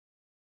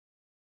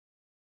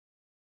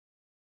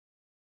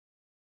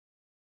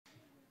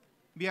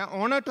We are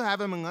honored to have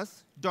among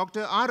us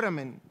Dr. R.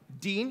 Raman,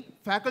 Dean,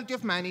 Faculty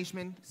of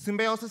Management,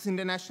 Symbiosis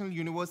International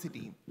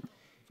University.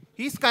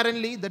 He is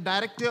currently the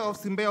Director of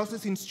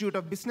Symbiosis Institute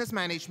of Business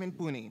Management,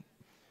 Pune.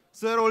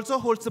 Sir also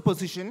holds the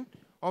position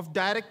of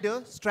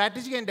Director,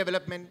 Strategy and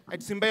Development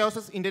at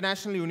Symbiosis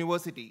International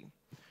University.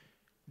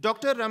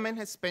 Dr. Raman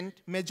has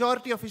spent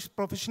majority of his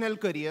professional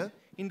career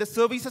in the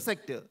services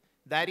sector,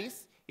 that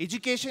is,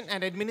 education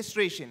and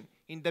administration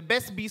in the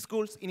best B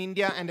schools in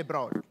India and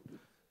abroad.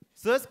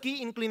 Sir's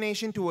key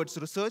inclination towards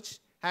research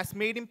has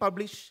made him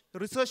publish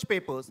research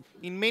papers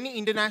in many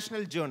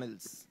international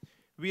journals.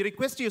 We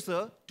request you,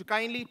 sir, to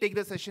kindly take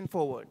the session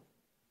forward.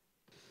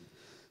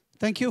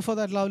 Thank you for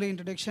that lovely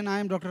introduction. I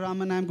am Dr.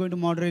 Raman. I am going to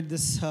moderate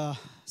this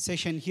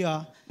session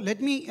here.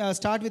 Let me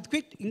start with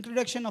quick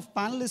introduction of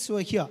panelists who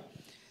are here.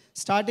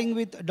 Starting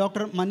with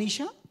Dr.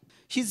 Manisha.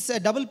 She's a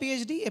double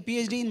PhD, a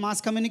PhD in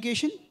mass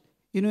communication,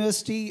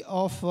 University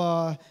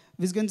of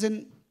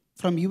Wisconsin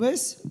from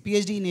US,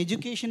 PhD in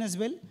education as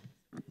well,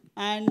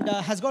 and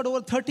has got over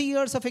 30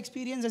 years of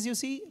experience, as you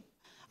see.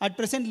 At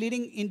present,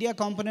 leading India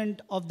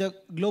component of the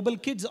Global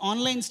Kids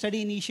Online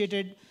Study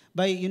initiated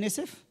by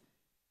UNICEF.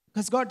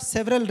 Has got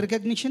several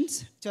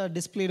recognitions which are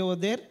displayed over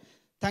there.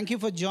 Thank you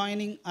for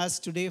joining us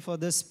today for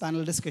this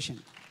panel discussion.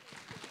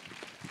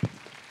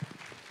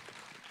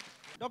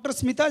 Dr.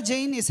 Smita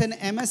Jain is an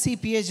MSc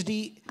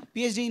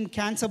PhD in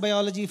Cancer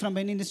Biology from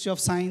Indian Institute of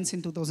Science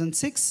in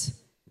 2006.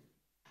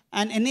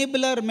 An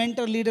enabler,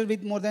 mentor, leader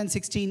with more than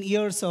 16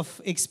 years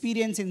of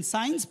experience in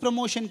science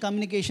promotion,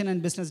 communication,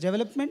 and business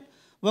development,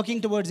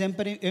 working towards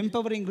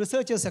empowering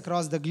researchers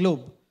across the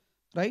globe.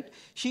 Right?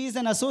 She is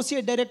an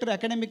Associate Director,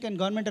 Academic and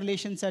Government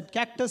Relations at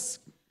Cactus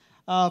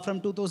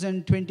from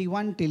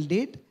 2021 till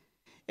date.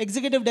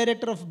 Executive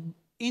Director of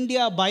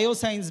India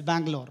Bioscience,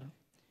 Bangalore.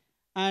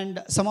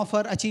 And some of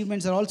her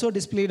achievements are also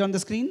displayed on the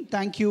screen.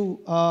 Thank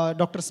you,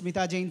 Dr.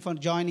 Smita Jain, for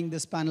joining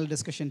this panel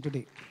discussion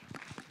today.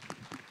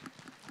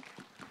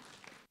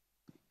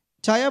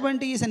 Chaya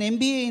Banti is an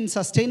MBA in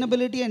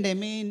Sustainability and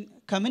MA in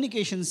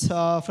Communications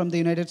from the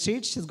United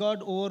States. She's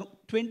got over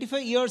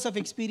 25 years of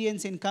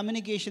experience in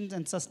communications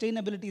and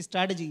sustainability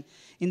strategy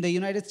in the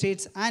United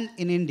States and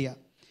in India.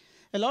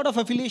 A lot of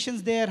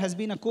affiliations there, has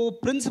been a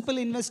co-principal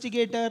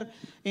investigator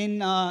in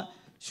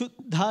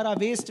Shuddhara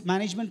Waste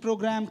Management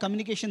Program,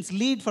 communications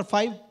lead for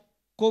 5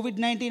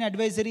 COVID-19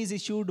 advisories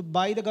issued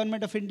by the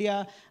Government of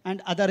India,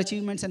 and other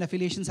achievements and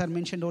affiliations are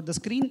mentioned over the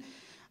screen.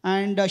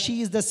 And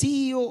she is the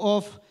CEO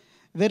of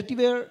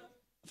Vertiver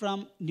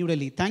from New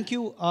Delhi. Thank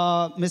you,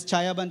 Ms.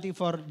 Chaya Banti,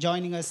 for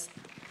joining us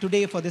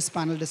today for this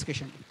panel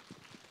discussion.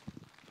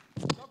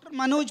 Dr.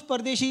 Manoj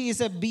Pardeshi is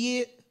a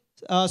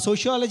BA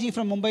Sociology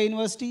from Mumbai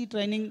University,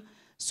 training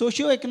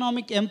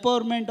Socio-Economic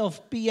Empowerment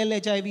of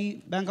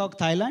PLHIV, Bangkok,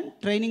 Thailand,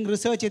 training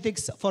Research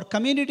Ethics for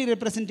Community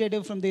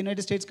Representative from the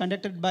United States,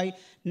 conducted by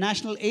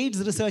National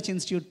AIDS Research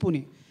Institute,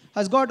 Pune.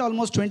 Has got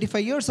almost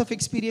 25 years of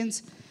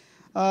experience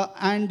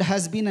and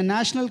has been a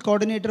National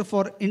Coordinator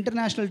for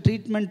International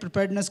Treatment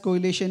Preparedness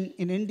Coalition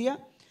in India.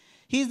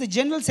 He is the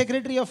General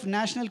Secretary of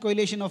National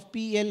Coalition of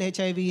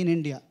PLHIV in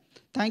India.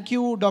 Thank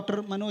you,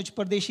 Dr. Manoj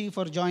Pardeshi,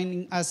 for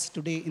joining us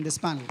today in this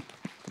panel.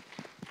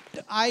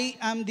 I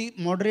am the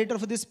moderator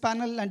for this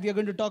panel, and we are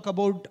going to talk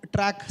about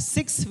track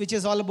 6, which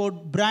is all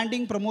about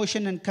branding,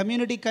 promotion, and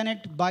community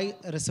connect by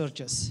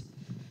researchers.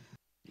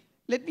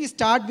 Let me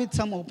start with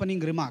some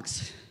opening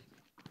remarks.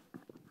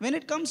 When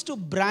it comes to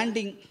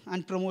branding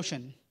and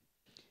promotion,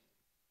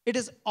 it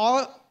is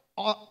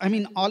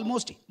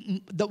almost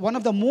one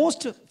of the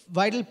most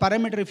vital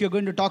parameters if you're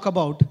going to talk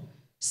about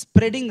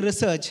spreading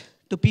research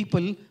to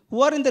people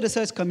who are in the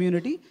research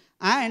community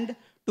and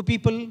to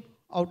people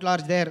out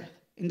large there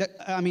in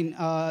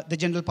the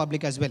general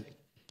public as well.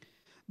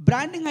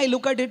 Branding, I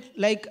look at it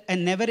like a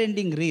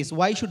never-ending race.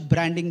 Why should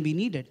branding be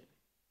needed?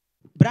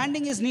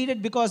 Branding is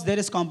needed because there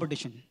is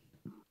competition.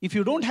 If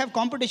you don't have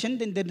competition,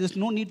 then there is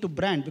no need to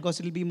brand because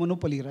it will be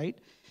monopoly, right?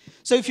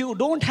 So if you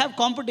don't have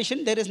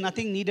competition, there is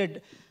nothing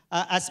needed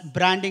as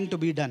branding to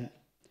be done.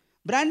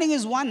 Branding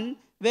is one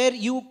where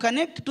you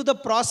connect to the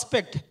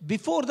prospect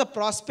before the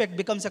prospect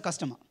becomes a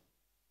customer.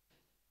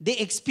 They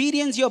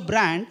experience your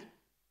brand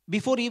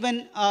before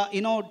even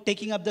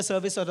taking up the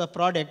service or the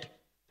product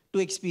to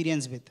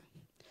experience with.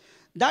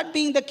 That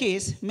being the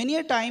case, many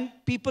a time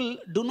people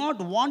do not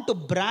want to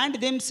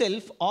brand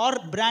themselves or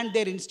brand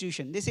their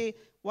institution. They say,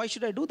 why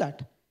should I do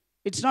that?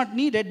 It's not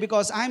needed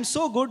because I am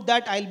so good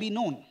that I'll be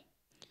known.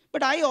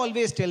 But I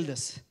always tell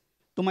this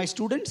to my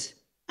students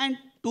and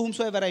to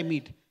whomsoever I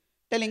meet,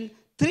 telling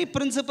 3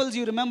 principles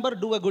you remember: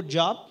 do a good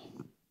job,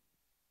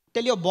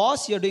 tell your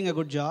boss you're doing a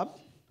good job,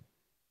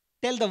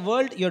 tell the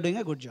world you're doing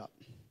a good job,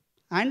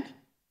 and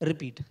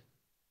repeat.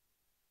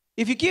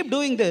 If you keep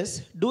doing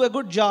this, do a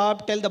good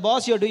job, tell the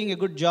boss you're doing a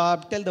good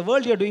job, tell the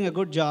world you're doing a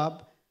good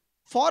job,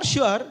 for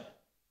sure,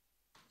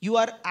 you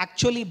are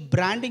actually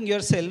branding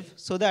yourself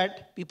so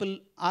that people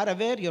are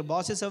aware, your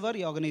boss is aware,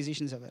 your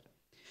organization is aware.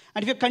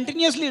 And if you're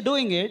continuously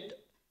doing it,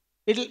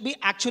 it'll be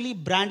actually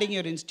branding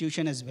your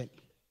institution as well,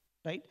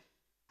 right?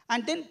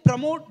 And then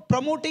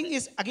promoting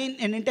is again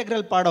an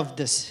integral part of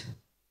this.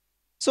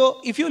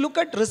 So if you look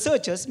at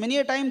researchers, many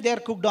a time they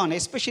are cooked on,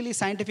 especially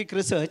scientific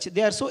research.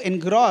 They are so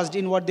engrossed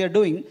in what they are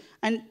doing,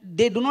 and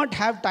they do not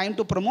have time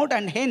to promote,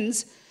 and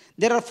hence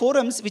there are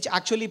forums which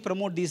actually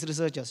promote these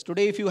researchers.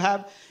 Today, if you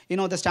have,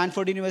 the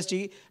Stanford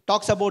University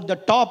talks about the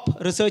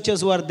top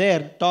researchers who are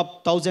there,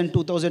 top 1,000,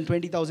 2,000,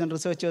 20,000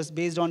 researchers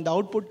based on the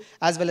output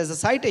as well as the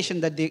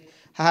citation that they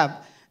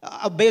have,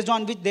 based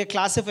on which they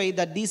classify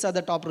that these are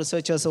the top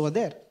researchers over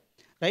there,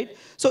 right?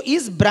 So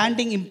is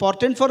branding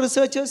important for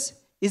researchers?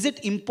 Is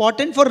it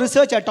important for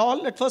research at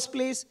all at first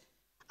place?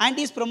 And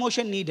is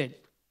promotion needed?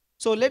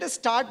 So let us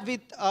start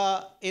with,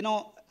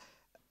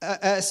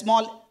 a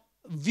small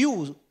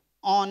view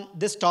on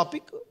this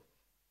topic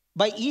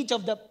by each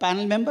of the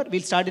panel member.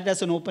 We'll start it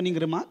as an opening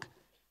remark,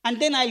 and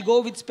then I'll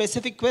go with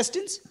specific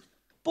questions.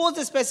 Post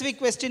the specific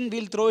question,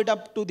 we'll throw it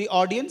up to the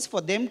audience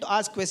for them to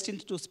ask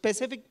questions to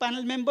specific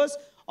panel members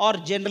or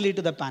generally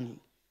to the panel.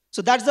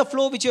 So that's the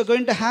flow which you're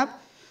going to have.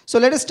 So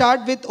let us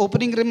start with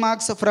opening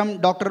remarks from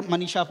Dr.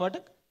 Manisha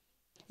Pathak.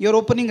 Your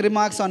opening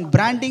remarks on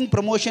branding,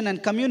 promotion,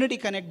 and community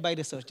connect by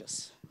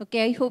researchers.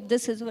 Okay, I hope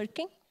this is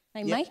working.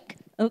 My mic?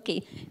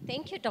 Okay.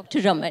 Thank you, Dr.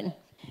 Raman.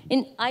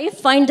 And I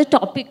find the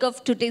topic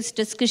of today's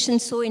discussion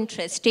so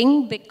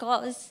interesting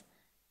because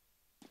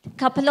a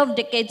couple of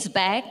decades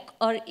back,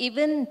 or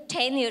even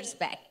 10 years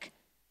back,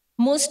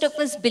 most of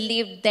us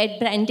believed that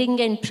branding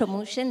and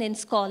promotion in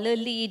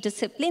scholarly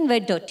discipline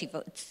were dirty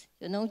words.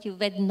 You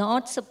were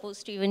not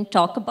supposed to even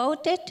talk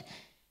about it.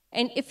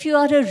 And if you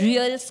are a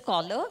real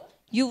scholar,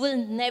 you will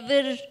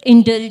never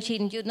indulge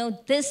in,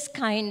 this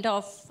kind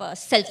of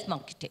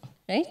self-marketing,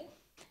 right?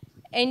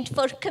 And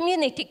for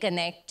Community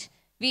Connect,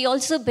 we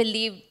also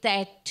believe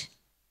that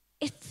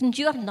if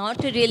you are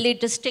not a really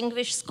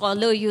distinguished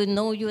scholar, you're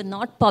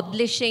not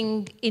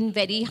publishing in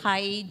very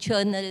high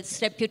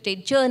journals,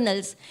 reputed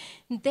journals,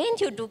 then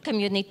you do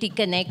Community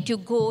Connect. You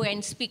go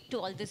and speak to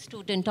all the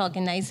student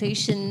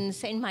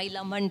organizations and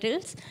Mahila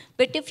Mandals.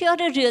 But if you're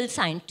a real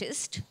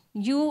scientist,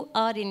 you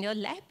are in your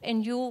lab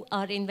and you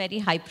are in very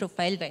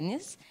high-profile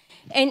venues.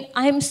 And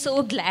I'm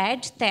so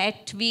glad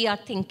that we are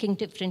thinking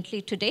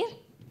differently today.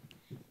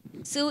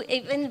 So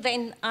even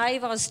when I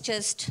was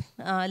just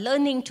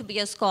learning to be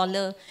a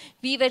scholar,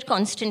 we were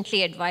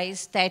constantly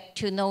advised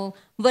that,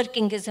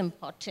 working is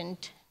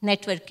important,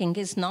 networking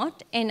is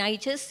not. And I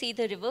just see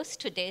the reverse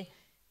today.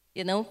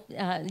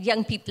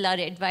 Young people are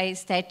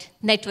advised that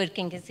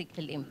networking is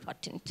equally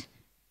important.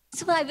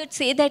 So I would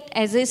say that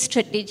as a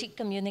strategic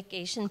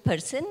communication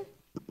person,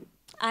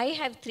 I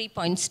have 3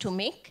 points to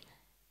make.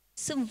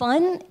 So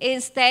one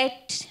is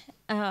that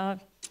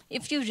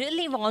if you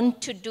really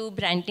want to do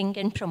branding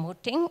and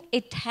promoting,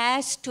 it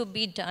has to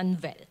be done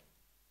well.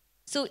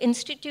 So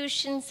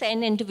institutions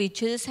and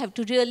individuals have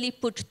to really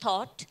put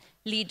thought,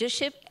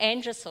 leadership,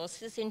 and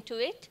resources into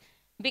it,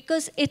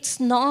 because it's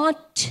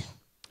not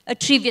a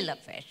trivial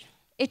affair.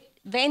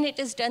 When it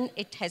is done,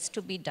 it has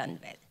to be done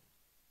well.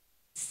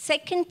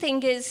 Second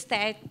thing is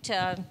that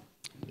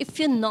if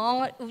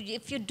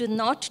you do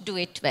not do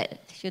it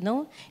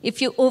well,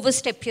 if you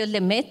overstep your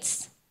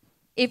limits,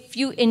 if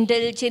you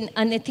indulge in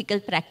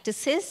unethical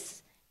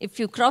practices, if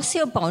you cross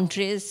your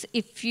boundaries,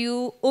 if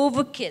you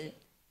overkill,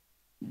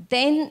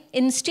 then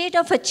instead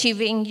of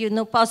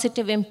achieving,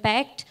 positive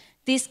impact,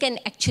 this can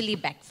actually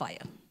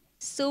backfire.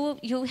 So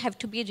you have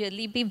to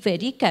really be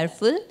very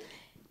careful.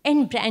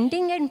 And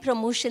branding and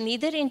promotion,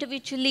 either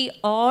individually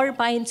or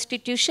by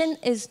institution,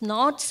 is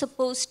not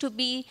supposed to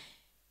be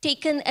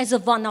taken as a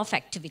one-off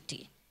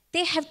activity.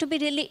 They have to be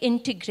really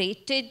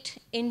integrated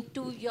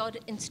into your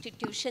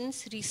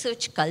institution's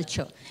research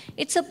culture.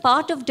 It's a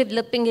part of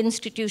developing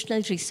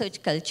institutional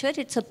research culture.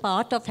 It's a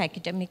part of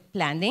academic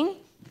planning.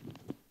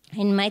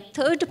 And my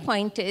third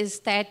point is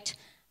that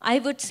I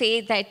would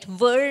say that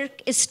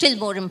work is still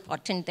more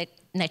important than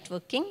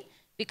networking.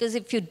 Because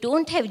if you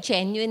don't have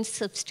genuine,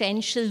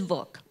 substantial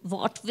work,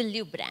 what will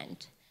you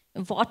brand?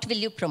 What will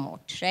you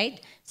promote,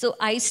 right? So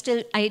I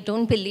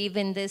don't believe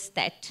in this,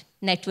 that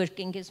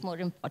networking is more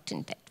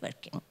important than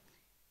working.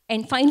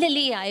 And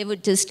finally, I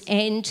would just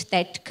end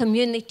that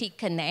Community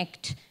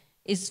Connect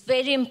is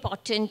very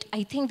important.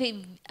 I think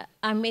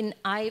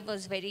I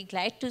was very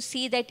glad to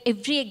see that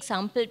every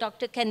example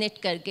Dr.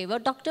 Kanetkar gave, or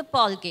Dr.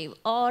 Paul gave,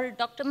 or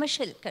Dr.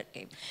 Mashelkar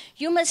gave,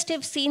 you must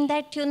have seen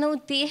that,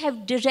 they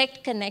have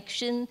direct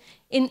connection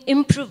in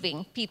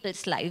improving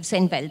people's lives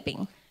and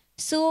well-being.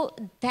 So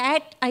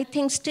that, I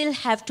think, still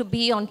have to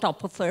be on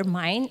top of our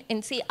mind.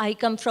 And see, I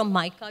come from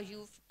MICA,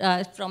 you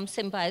from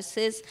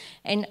Symbiosis,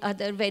 and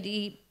other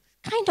very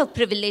kind of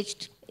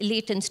privileged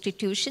elite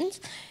institutions.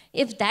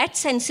 If that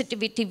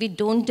sensitivity we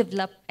don't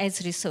develop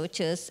as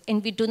researchers,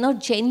 and we do not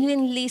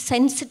genuinely,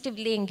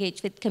 sensitively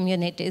engage with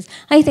communities,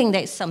 I think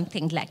there is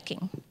something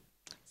lacking.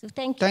 So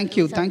thank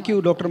you. Thank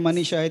you, Dr.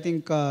 Manisha. I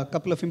think a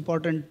couple of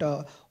important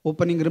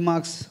opening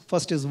remarks.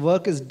 First is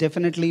work is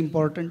definitely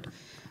important.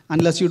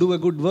 Unless you do a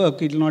good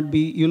work, you'll not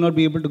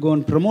be able to go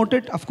and promote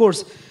it. Of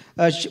course,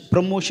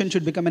 promotion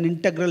should become an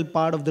integral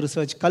part of the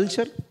research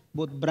culture,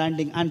 both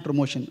branding and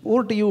promotion.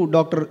 Over to you,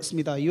 Dr.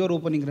 Smita, your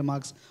opening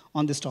remarks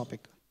on this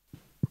topic.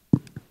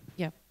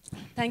 Yeah.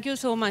 Thank you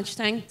so much.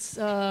 Thanks,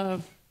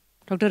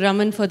 Dr.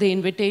 Raman, for the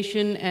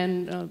invitation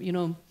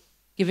and,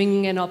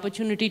 giving an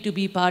opportunity to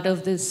be part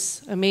of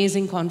this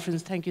amazing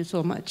conference. Thank you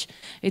so much.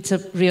 It's a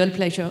real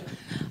pleasure.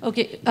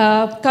 Okay,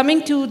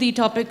 coming to the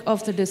topic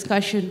of the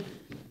discussion,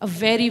 a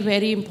very,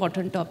 very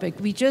important topic.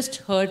 We just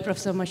heard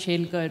Professor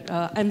Mashelkar.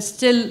 I'm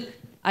still,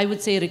 I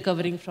would say,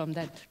 recovering from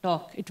that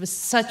talk. It was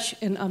such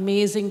an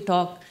amazing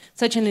talk,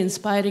 such an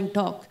inspiring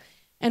talk.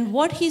 And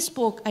what he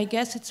spoke, I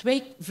guess it's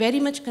very, very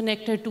much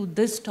connected to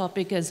this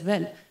topic as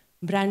well,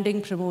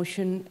 branding,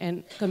 promotion,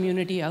 and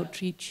community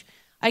outreach.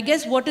 I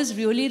guess what is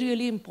really,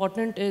 really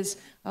important is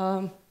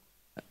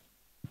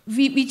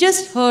we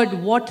just heard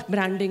what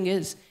branding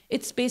is.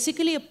 It's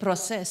basically a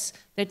process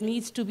that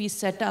needs to be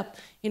set up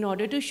in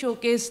order to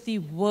showcase the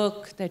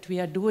work that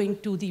we are doing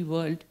to the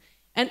world.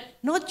 And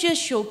not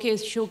just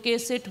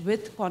showcase it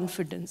with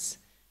confidence.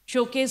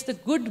 Showcase the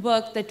good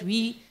work that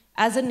we,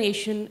 as a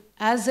nation,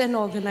 as an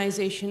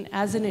organization,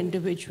 as an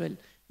individual,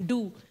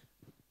 do,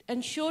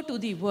 and show to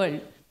the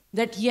world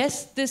that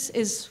yes, this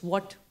is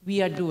what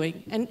we are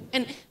doing.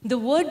 And the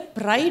word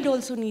pride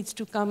also needs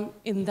to come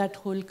in that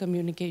whole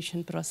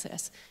communication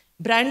process.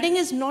 Branding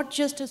is not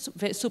just a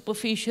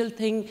superficial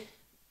thing,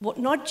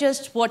 not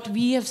just what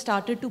we have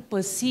started to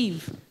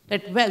perceive,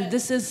 that, well,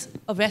 this is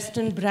a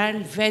Western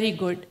brand, very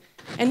good.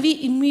 And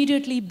we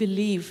immediately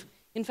believe.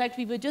 In fact,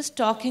 we were just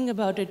talking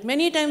about it.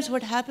 Many times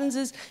what happens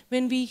is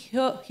when we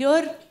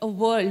hear a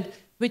world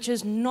which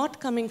is not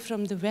coming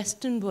from the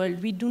Western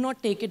world, we do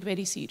not take it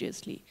very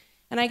seriously.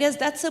 And I guess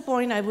that's the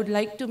point I would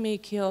like to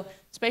make here,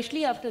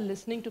 especially after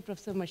listening to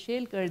Professor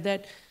Mashelkar,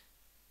 that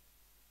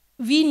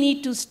we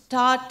need to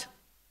start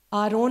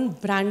our own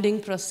branding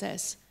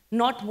process,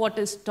 not what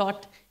is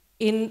taught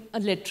in a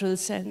literal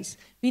sense.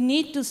 We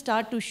need to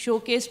start to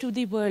showcase to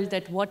the world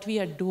that what we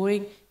are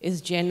doing is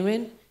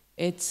genuine,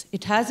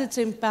 it has its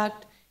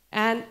impact,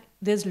 and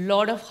there's a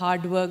lot of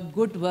hard work,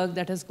 good work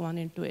that has gone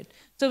into it.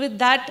 So with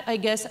that, I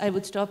guess I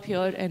would stop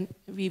here and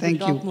we will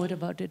talk more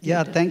about it Yeah,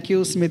 later. Thank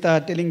you,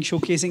 Smita. Telling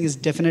showcasing is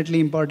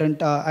definitely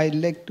important. I'd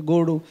like to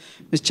go to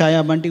Ms.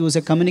 Chaya Bunty, who's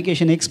a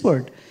communication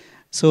expert.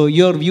 So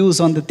your views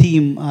on the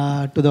theme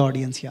to the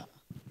audience here.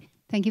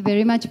 Thank you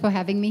very much for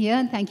having me here,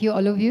 and thank you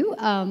all of you.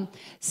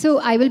 So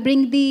I will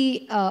bring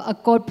a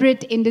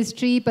corporate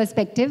industry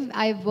perspective.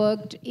 I've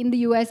worked in the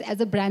US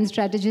as a brand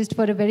strategist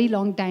for a very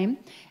long time.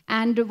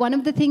 And one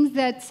of the things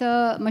that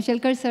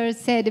Mashelkar sir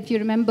said, if you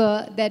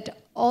remember, that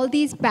all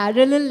these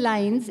parallel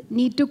lines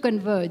need to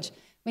converge.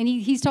 When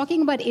he's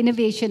talking about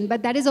innovation,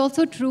 but that is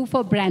also true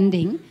for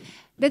branding.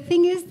 The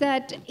thing is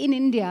that in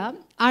India,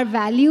 our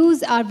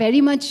values are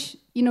very much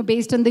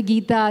based on the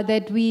Gita,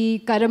 that we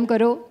karam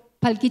karo,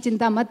 फल की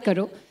चिंता मत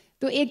करो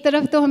तो एक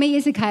तरफ तो हमें ये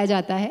सिखाया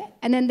जाता है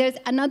and then there's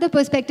another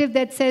perspective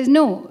that says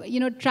no,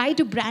 try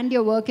to brand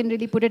your work and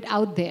really put it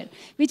out there,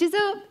 which is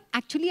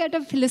actually at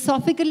a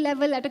philosophical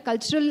level, at a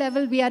cultural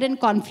level, we are in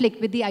conflict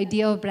with the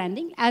idea of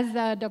branding, as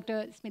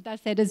Dr. Smita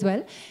said as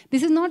well.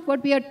 This is not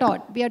what we are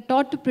taught. We are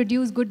taught to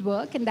produce good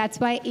work, and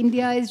that's why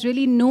India is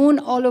really known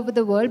all over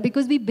the world,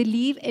 because we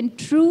believe in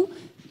true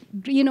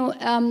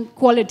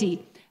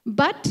quality.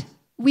 But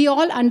we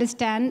all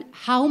understand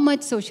how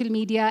much social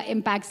media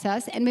impacts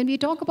us. And when we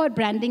talk about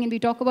branding and we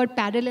talk about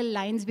parallel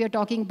lines, we are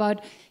talking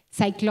about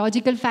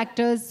psychological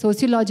factors,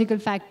 sociological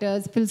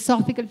factors,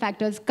 philosophical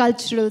factors,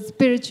 cultural,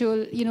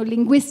 spiritual,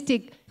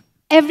 linguistic,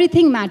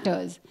 everything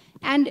matters.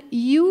 And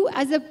you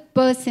as a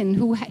person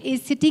who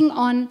is sitting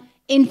on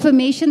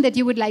information that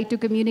you would like to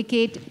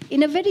communicate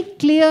in a very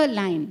clear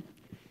line,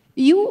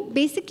 you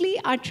basically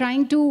are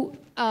trying to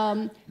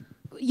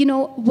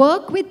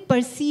work with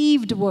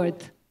perceived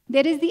worth.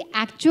 There is the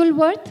actual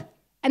worth,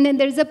 and then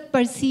there is a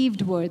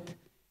perceived worth.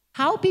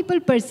 How people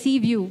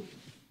perceive you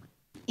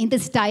in the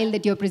style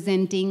that you're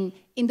presenting,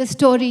 in the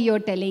story you're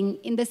telling,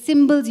 in the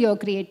symbols you're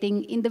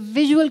creating, in the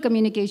visual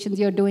communications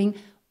you're doing,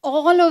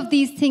 all of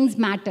these things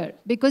matter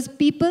because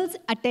people's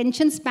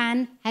attention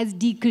span has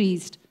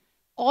decreased.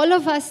 All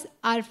of us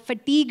are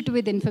fatigued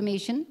with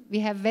information. We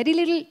have very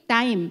little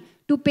time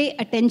to pay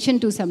attention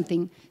to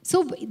something.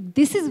 So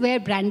this is where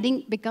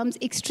branding becomes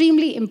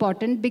extremely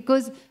important,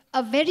 because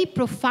a very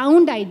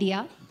profound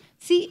idea,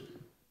 see,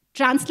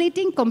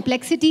 translating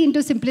complexity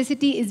into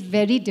simplicity is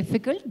very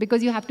difficult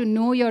because you have to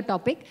know your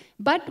topic.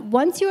 But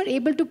once you're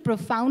able to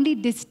profoundly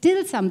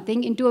distill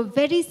something into a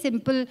very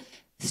simple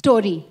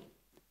story,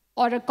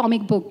 or a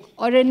comic book,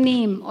 or a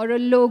name, or a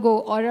logo,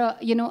 or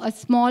a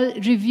small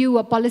review,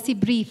 a policy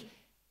brief,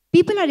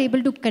 people are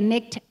able to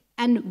connect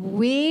and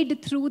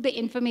wade through the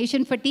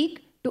information fatigue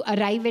to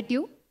arrive at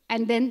you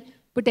and then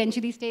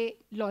potentially stay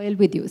loyal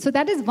with you. So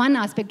that is one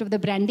aspect of the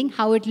branding,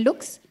 how it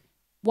looks,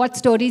 what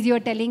stories you're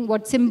telling,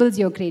 what symbols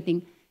you're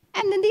creating.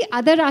 And then the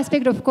other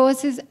aspect, of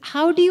course, is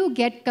how do you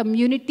get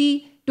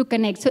community to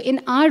connect? So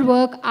in our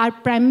work, our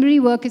primary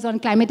work is on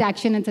climate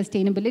action and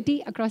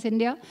sustainability across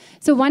India.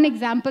 So one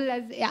example,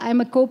 as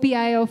I'm a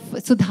co-PI of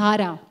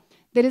Sudhara.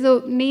 There is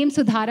a name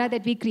Sudhara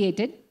that we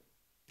created.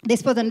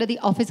 This was under the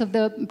office of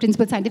the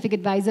Principal Scientific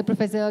Advisor,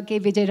 Professor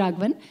K. Vijay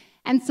Raghavan.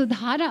 And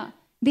Sudhara,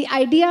 the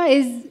idea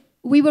is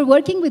we were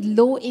working with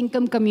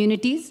low-income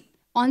communities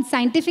on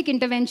scientific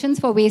interventions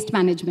for waste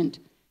management.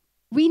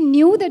 We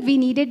knew that we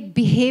needed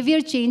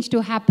behavior change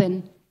to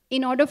happen.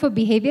 In order for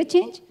behavior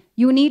change,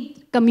 you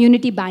need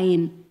community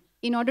buy-in.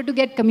 In order to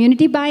get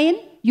community buy-in,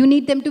 you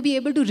need them to be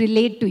able to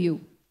relate to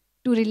you.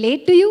 To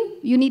relate to you,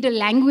 you need a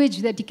language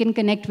that you can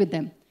connect with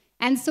them.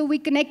 And so we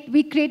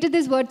created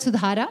this word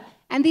Sudhara,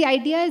 and the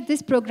idea is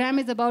this program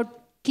is about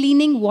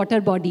cleaning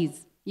water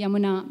bodies.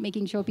 Yamuna,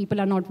 making sure people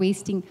are not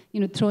wasting,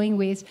 throwing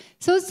waste.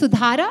 So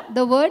Sudhara,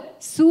 the word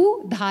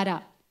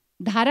Sudhara.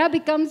 Dhara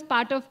becomes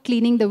part of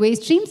cleaning the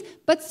waste streams,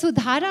 but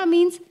Sudhara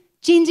means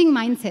changing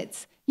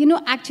mindsets,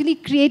 actually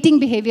creating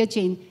behavior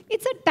change.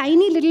 It's a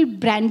tiny little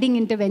branding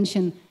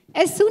intervention.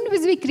 As soon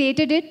as we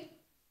created it,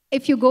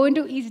 if you go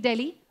into East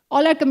Delhi,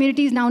 all our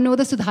communities now know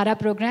the Sudhara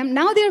program.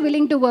 Now they're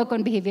willing to work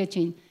on behavior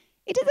change.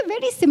 It is a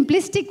very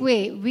simplistic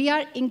way. We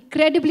are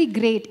incredibly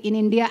great in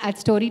India at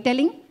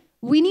storytelling.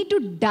 We need to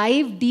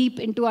dive deep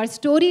into our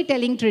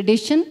storytelling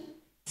tradition,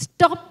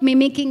 stop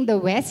mimicking the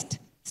West,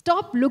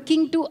 stop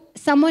looking to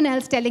someone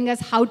else telling us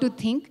how to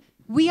think.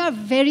 We are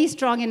very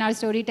strong in our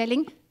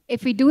storytelling.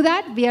 If we do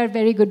that, we are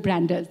very good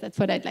branders. That's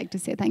what I'd like to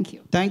say. Thank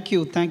you. Thank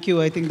you. Thank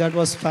you. I think that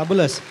was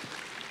fabulous.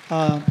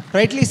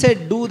 Rightly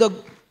said, do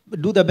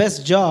the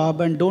best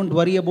job and don't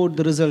worry about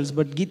the results.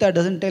 But Geeta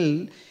doesn't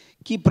tell,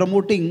 keep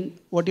promoting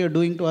what you're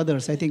doing to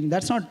others. I think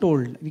that's not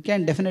told. We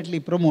can definitely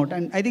promote.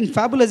 And I think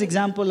fabulous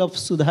example of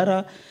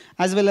Sudhara,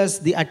 as well as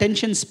the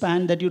attention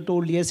span that you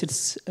told, yes,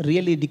 it's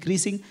really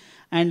decreasing.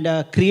 And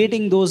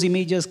creating those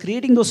images,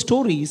 creating those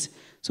stories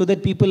so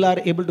that people are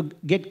able to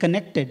get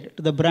connected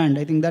to the brand.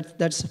 I think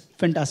that's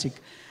fantastic.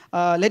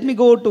 Let me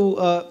go to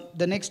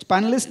the next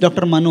panelist,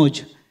 Dr.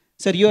 Manoj.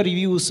 Sir, your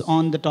views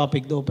on the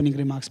topic, the opening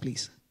remarks,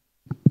 please.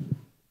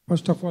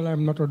 First of all,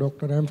 I'm not a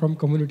doctor. I'm from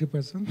community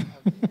person.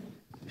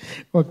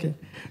 Okay.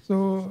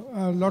 So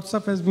lots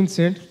of has been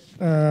said.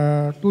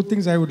 Two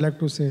things I would like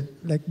to say.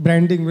 Like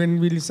branding, when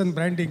we listen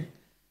branding,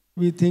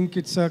 we think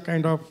it's a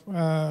kind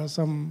of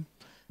some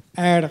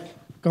ad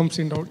comes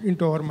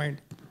into our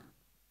mind.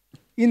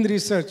 In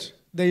research,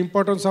 the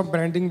importance of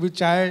branding,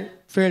 which I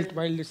felt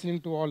while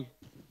listening to all.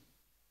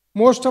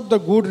 Most of the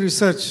good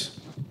research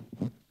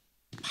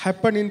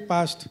happened in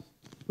past.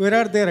 Where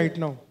are they right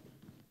now?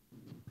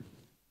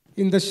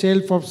 In the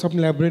shelf of some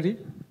library.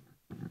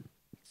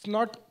 It's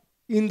not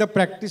in the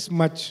practice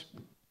much.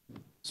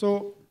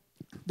 So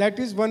that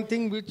is one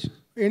thing which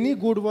any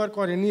good work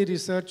or any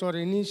research or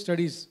any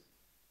studies,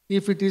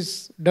 if it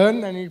is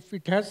done and if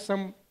it has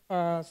some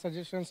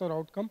suggestions or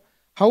outcome,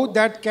 how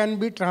that can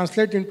be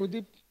translated into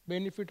the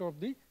benefit of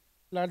the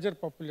larger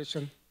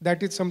population.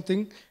 That is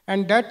something,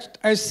 and that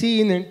I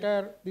see in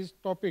entire this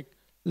topic,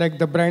 like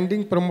the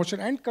branding, promotion,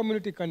 and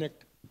community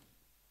connect.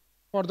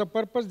 For the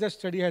purpose that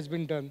study has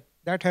been done,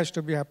 that has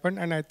to be happened,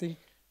 and I think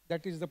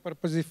that is the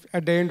purpose. If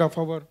at the end of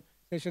our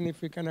session,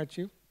 if we can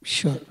achieve,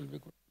 sure. That will be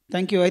good.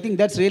 Thank you. I think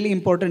that's really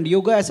important.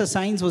 Yoga as a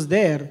science was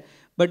there,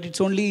 but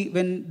it's only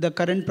when the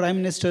current Prime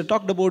Minister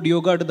talked about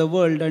yoga to the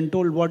world and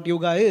told what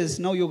yoga is,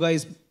 now yoga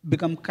is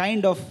become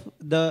kind of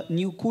the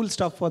new cool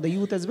stuff for the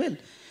youth as well.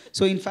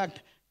 So in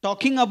fact,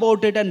 talking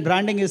about it and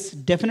branding is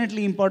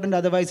definitely important,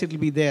 otherwise it will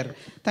be there.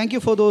 Thank you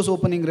for those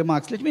opening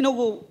remarks. Let me now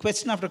go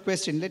question after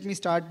question. Let me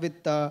start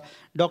with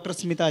Dr.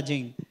 Smita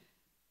Jain.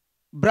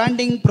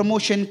 Branding,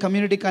 promotion,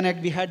 community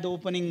connect. We had the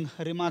opening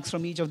remarks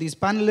from each of these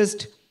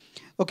panelists.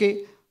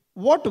 Okay,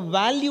 what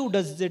value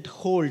does it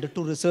hold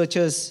to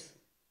researchers?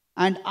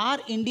 And are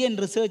Indian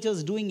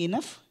researchers doing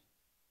enough?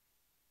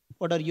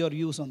 What are your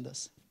views on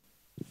this?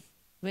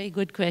 Very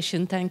good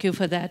question. Thank you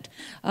for that.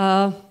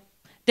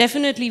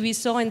 Definitely, we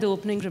saw in the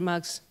opening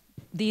remarks,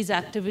 these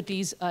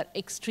activities are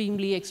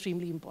extremely,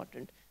 extremely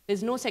important.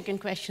 There's no second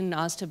question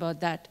asked about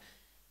that.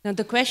 Now,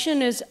 the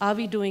question is, are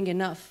we doing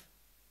enough?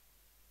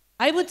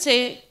 I would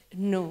say,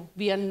 no,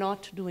 we are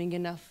not doing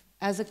enough.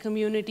 As a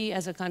community,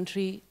 as a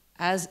country,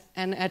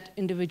 and at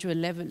individual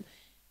level.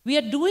 We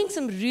are doing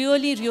some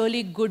really,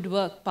 really good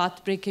work,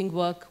 path-breaking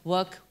work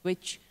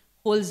which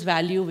holds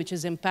value, which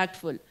is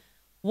impactful.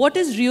 What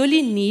is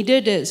really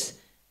needed is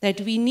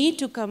that we need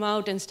to come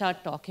out and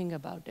start talking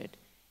about it.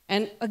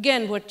 And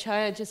again, what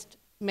Chaya just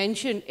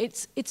mentioned,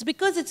 it's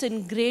because it's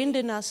ingrained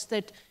in us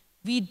that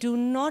we do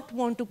not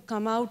want to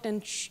come out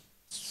and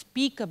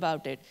speak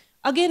about it.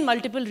 Again,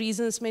 multiple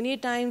reasons. Many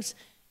times,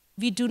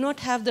 we do not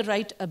have the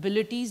right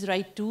abilities,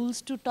 right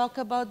tools to talk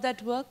about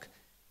that work.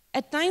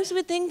 At times,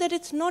 we think that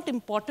it's not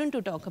important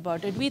to talk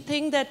about it. We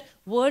think that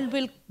world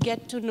will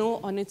get to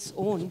know on its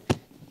own.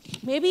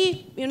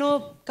 Maybe,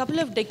 a couple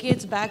of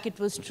decades back, it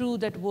was true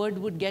that world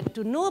would get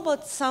to know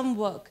about some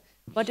work.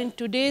 But in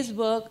today's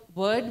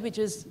world, which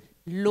is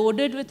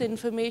loaded with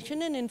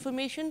information, and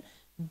information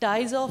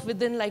dies off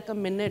within like a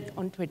minute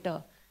on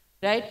Twitter,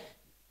 right?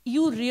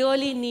 You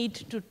really need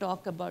to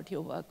talk about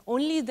your work.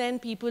 Only then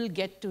people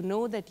get to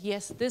know that,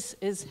 yes, this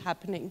is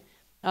happening.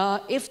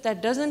 If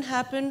that doesn't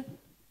happen,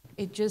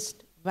 it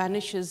just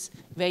vanishes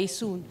very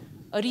soon.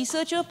 A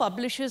researcher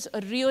publishes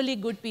a really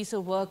good piece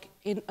of work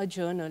in a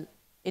journal.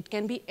 It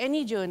can be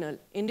any journal,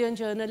 Indian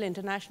journal,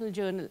 international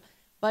journal.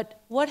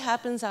 But what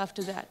happens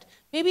after that?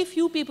 Maybe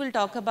few people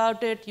talk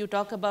about it, you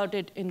talk about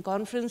it in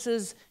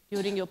conferences,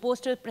 during your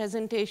poster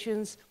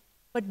presentations,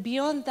 but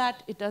beyond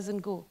that, it doesn't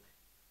go.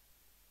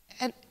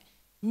 And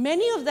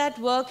many of that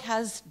work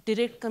has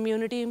direct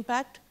community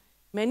impact.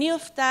 Many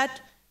of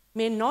that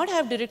may not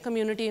have direct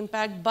community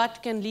impact,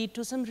 but can lead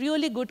to some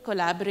really good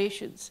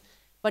collaborations.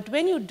 But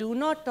when you do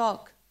not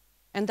talk,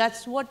 and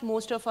that's what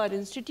most of our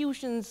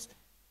institutions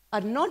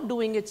are not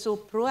doing it so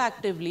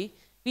proactively,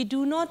 we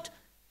do not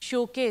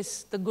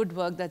showcase the good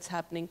work that's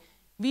happening.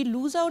 We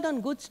lose out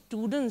on good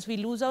students, we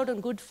lose out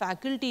on good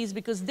faculties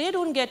because they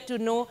don't get to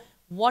know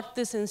what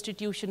this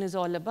institution is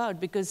all about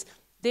because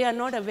they are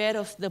not aware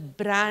of the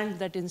brand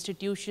that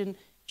institution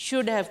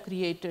should have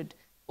created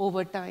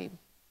over time.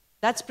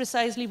 That's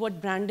precisely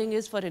what branding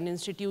is for an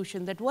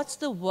institution, that what's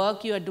the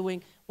work you are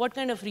doing, what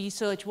kind of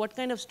research, what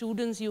kind of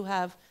students you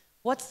have,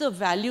 what's the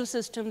value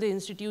system the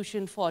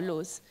institution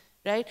follows,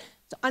 right?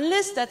 So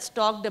unless that's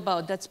talked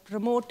about, that's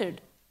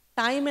promoted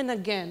time and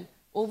again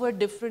over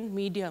different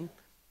medium,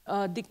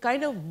 the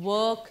kind of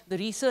work, the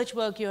research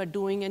work you are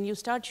doing, and you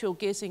start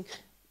showcasing,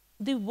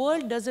 the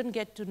world doesn't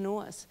get to know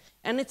us.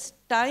 And it's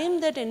time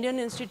that Indian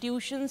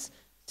institutions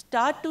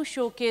start to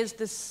showcase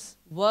this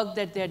work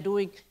that they're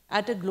doing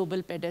at a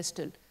global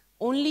pedestal.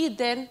 Only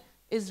then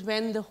is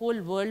when the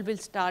whole world will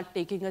start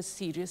taking us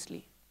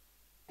seriously.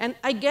 And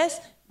I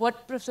guess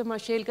what Professor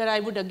Mashelkar, I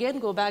would again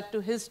go back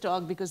to his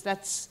talk because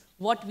that's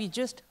what we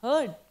just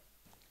heard.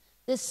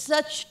 There's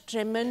such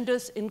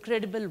tremendous,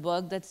 incredible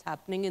work that's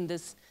happening in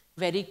this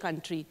very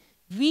country.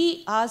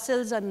 We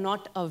ourselves are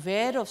not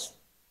aware of.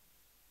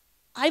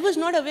 I was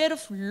not aware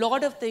of a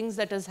lot of things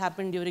that has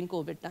happened during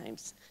COVID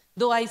times,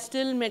 though I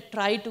still may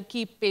try to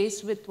keep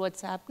pace with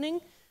what's happening.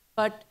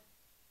 But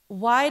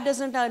why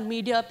doesn't our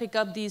media pick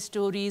up these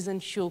stories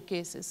and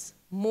showcases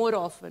more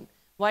often?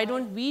 Why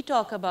don't we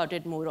talk about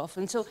it more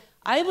often? So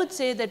I would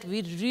say that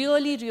we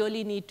really,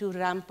 really need to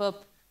ramp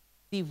up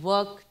the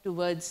work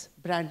towards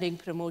branding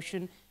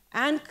promotion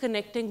and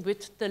connecting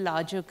with the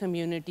larger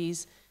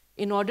communities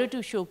in order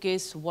to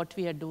showcase what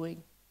we are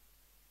doing.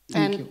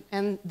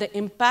 And the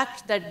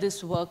impact that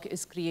this work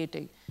is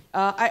creating.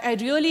 I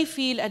really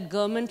feel at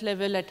government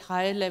level, at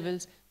higher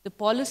levels, the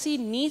policy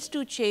needs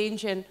to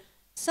change and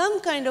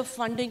some kind of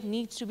funding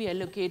needs to be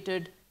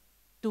allocated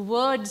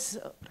towards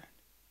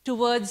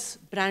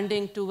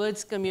branding,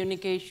 towards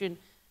communication,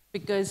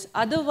 because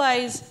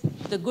otherwise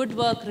the good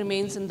work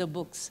remains in the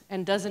books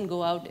and doesn't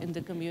go out in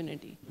the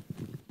community.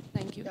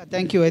 Thank you. Yeah,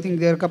 thank you. I think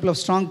there are a couple of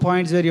strong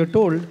points where you're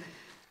told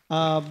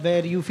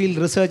where you feel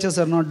researchers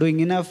are not doing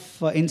enough,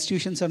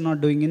 institutions are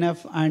not doing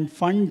enough, and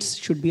funds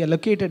should be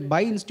allocated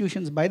by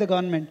institutions, by the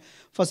government,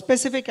 for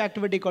specific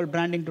activity called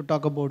branding to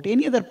talk about.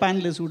 Any other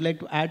panelists who would like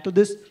to add to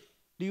this?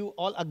 Do you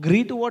all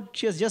agree to what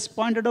she has just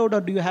pointed out,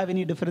 or do you have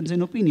any difference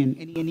in opinion?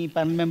 Any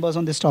panel members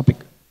on this topic?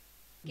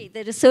 Okay,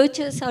 the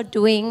researchers are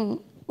doing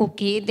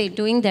okay, they're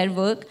doing their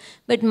work,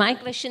 but my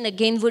question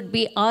again would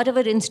be, are our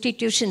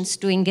institutions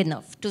doing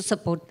enough to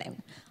support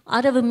them?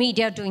 Are our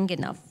media doing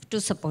enough to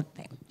support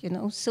them? You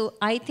know, so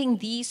I think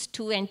these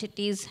two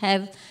entities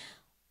have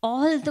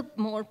all the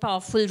more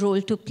powerful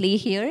role to play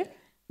here,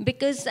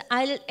 because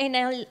I'll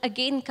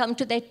again come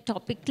to that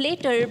topic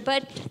later,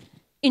 but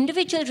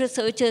individual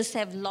researchers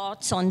have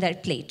lots on their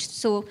plate.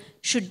 So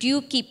should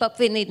you keep up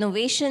with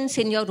innovations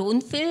in your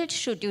own field?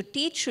 Should you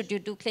teach? Should you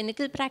do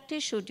clinical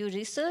practice? Should you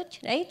research,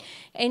 right?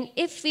 And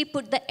if we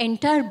put the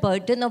entire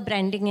burden of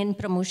branding and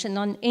promotion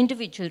on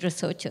individual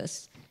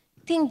researchers,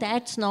 I think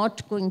that's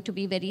not going to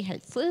be very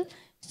helpful.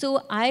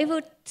 So I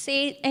would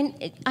say,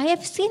 and I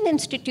have seen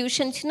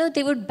institutions, you know,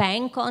 they would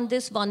bank on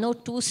this 1 or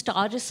 2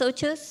 star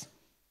researchers,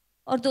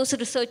 or those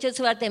researchers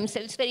who are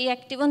themselves very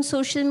active on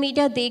social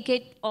media, they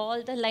get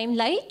all the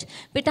limelight.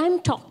 But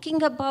I'm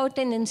talking about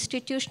an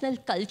institutional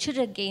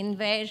culture again,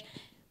 where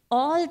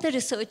all the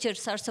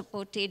researchers are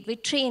supported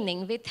with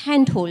training, with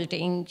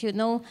hand-holding, you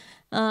know,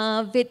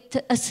 with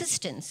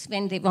assistance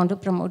when they want to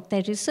promote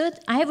their research.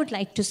 I would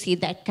like to see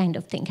that kind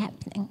of thing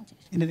happening.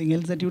 Anything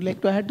else that you'd like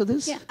to add to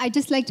this? Yeah, I'd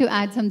just like to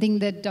add something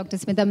that Dr.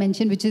 Smita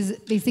mentioned, which is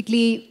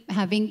basically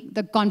having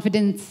the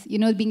confidence, you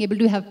know, being able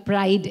to have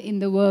pride in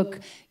the work.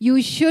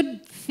 You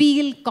should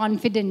feel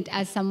confident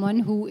as someone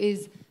who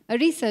is a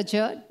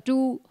researcher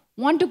to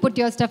want to put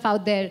your stuff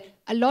out there.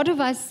 A lot of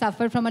us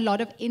suffer from a lot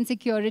of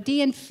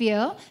insecurity and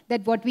fear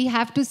that what we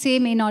have to say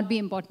may not be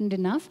important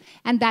enough.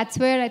 And that's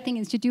where I think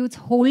institutes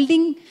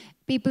holding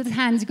people's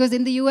hands, because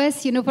in the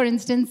US, you know, for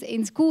instance,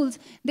 in schools,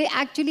 they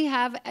actually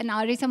have an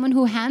RA, someone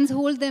who hands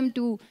hold them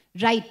to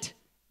write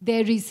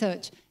their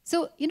research.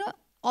 So, you know,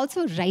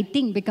 also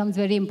writing becomes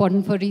very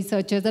important for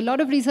researchers. A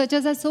lot of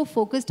researchers are so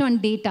focused on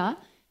data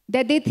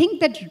that they think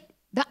that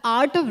the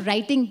art of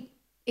writing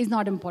is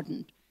not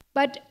important.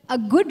 But a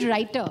good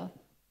writer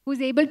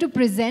who's able to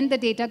present the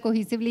data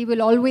cohesively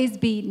will always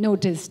be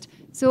noticed.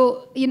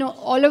 So, you know,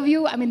 all of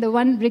you, I mean, the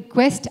one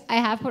request I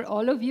have for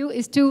all of you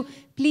is to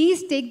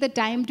please take the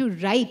time to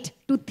write,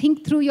 to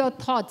think through your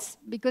thoughts,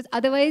 because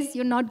otherwise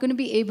you're not going to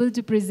be able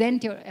to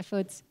present your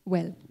efforts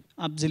well.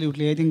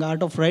 Absolutely. I think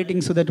art of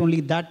writing, so that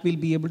only that will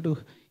be able to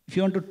If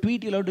you want to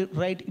tweet, you'll have to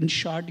write in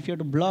short. If you have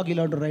to blog, you'll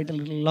have to write a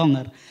little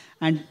longer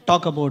and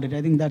talk about it.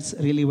 I think that's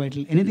really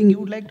vital. Anything you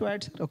would like to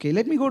add, sir? Okay,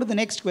 let me go to the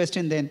next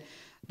question then.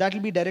 That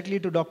will be directly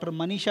to Dr.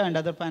 Manisha, and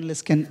other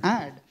panelists can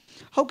add.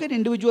 How can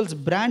individuals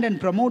brand and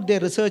promote their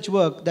research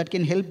work that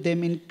can help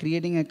them in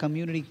creating a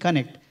community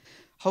connect?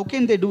 How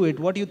can they do it?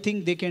 What do you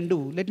think they can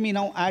do? Let me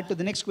now add to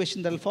the next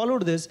question that will follow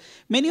this.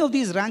 Many of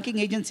these ranking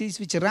agencies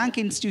which rank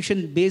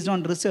institutions based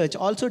on research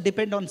also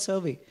depend on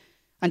survey.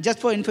 And just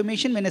for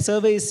information, when a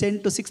survey is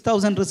sent to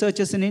 6,000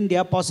 researchers in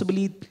India,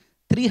 possibly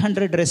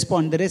 300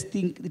 respond. The rest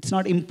think it's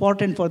not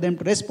important for them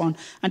to respond.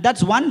 And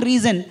that's one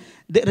reason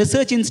the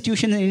research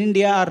institutions in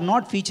India are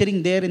not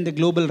featuring there in the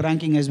global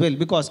ranking as well,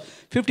 because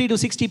 50 to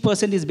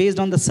 60% is based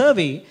on the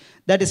survey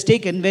that is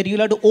taken, where you'll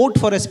have to vote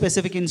for a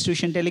specific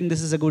institution telling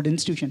this is a good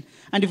institution.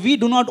 And if we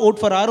do not vote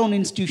for our own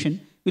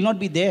institution, we'll not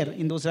be there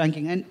in those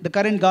rankings. And the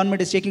current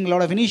government is taking a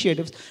lot of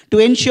initiatives to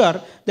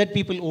ensure that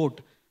people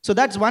vote. So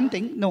that's one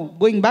thing. No,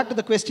 going back to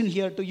the question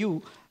here to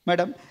you,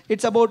 Madam,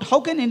 it's about how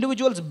can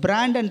individuals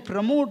brand and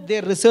promote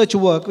their research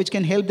work which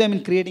can help them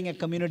in creating a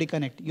community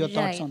connect. Your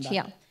thoughts on that?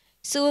 Yeah.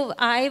 So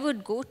I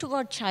would go to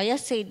what Chaya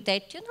said,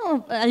 that,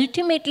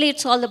 ultimately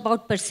it's all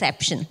about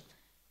perception.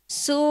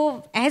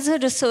 So as a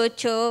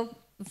researcher,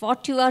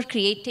 what you are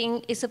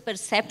creating is a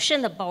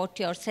perception about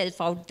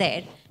yourself out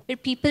there, where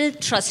people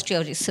trust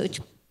your research,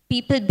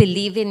 people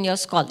believe in your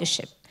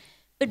scholarship.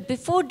 But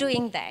before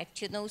doing that,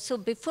 so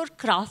before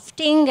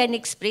crafting and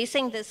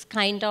expressing this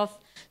kind of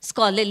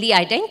scholarly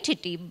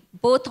identity,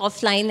 both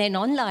offline and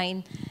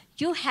online,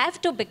 you have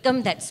to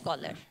become that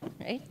scholar,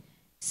 right?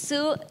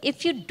 So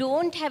if you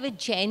don't have a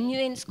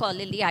genuine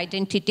scholarly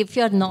identity, if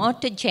you're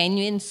not a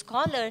genuine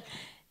scholar,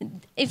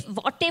 if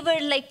whatever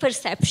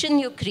perception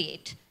you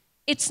create,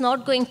 it's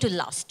not going to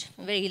last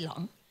very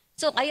long.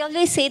 So I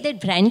always say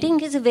that branding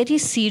is a very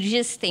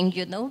serious thing,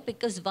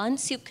 because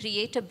once you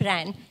create a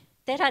brand,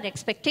 there are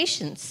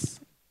expectations.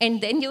 And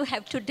then you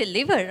have to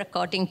deliver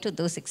according to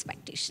those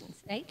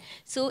expectations, right?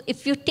 So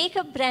if you take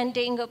up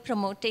branding or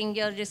promoting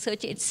your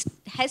research, it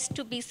has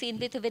to be seen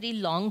with a very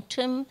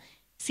long-term,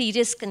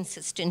 serious,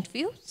 consistent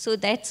view. So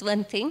that's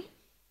one thing.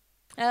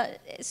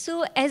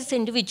 So as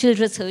individual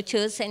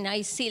researchers, and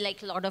I see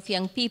a lot of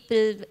young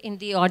people in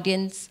the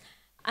audience,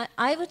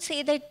 I would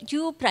say that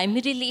you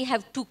primarily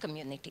have two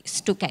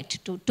communities to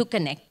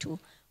connect to.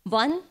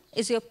 One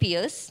is your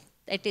peers,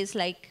 that is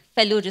like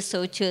fellow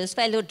researchers,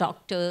 fellow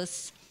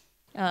doctors,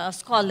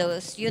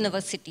 scholars,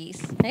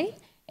 universities, right?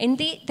 And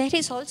there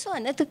is also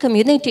another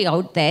community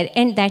out there,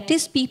 and that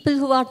is people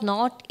who are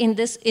not in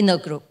this inner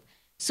group.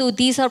 So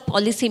these are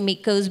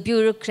policymakers,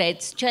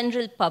 bureaucrats,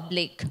 general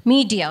public,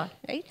 media,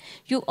 right?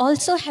 You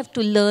also have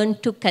to learn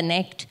to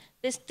connect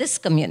with this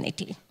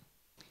community.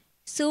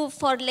 So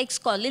for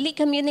scholarly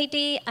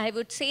community, I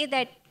would say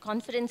that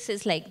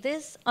conferences like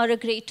this are a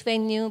great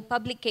venue,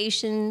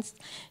 publications,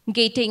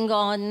 getting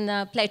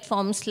on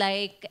platforms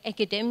like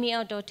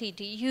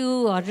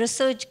academia.edu or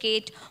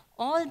ResearchGate.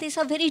 All these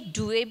are very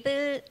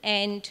doable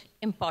and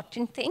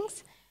important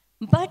things.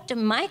 But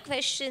my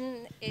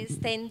question is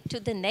then to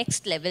the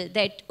next level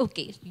that,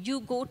 okay,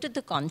 you go to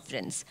the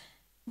conference.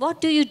 What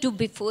do you do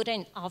before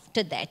and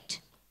after that?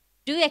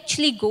 Do you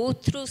actually go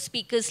through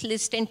speakers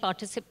list and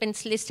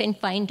participants list and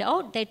find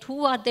out that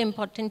who are the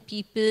important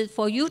people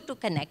for you to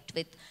connect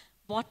with?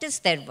 What is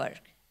their work,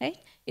 right?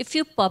 If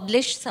you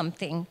publish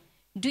something,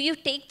 do you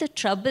take the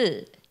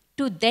trouble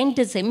to then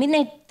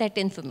disseminate that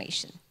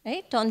information,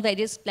 right, on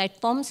various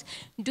platforms?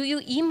 Do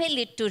you email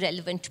it to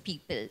relevant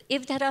people?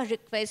 If there are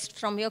requests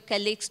from your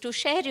colleagues to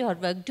share your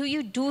work, do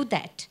you do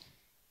that?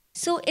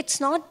 So it's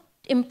not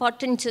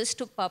important just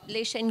to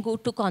publish and go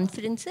to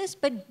conferences,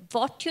 but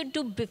what you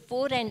do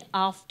before and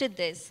after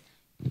this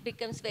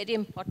becomes very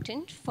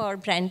important for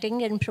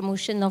branding and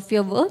promotion of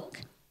your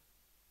work.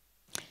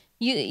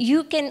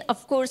 You can,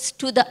 of course,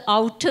 to the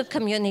outer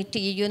community,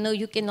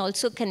 you can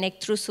also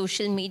connect through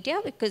social media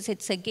because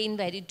it's, again,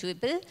 very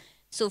doable.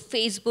 So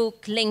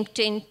Facebook,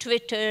 LinkedIn,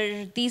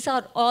 Twitter, these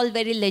are all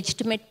very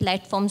legitimate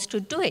platforms to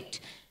do it.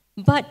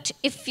 But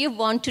if you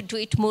want to do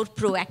it more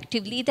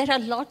proactively, there are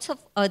lots of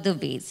other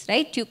ways,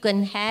 right? You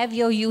can have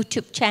your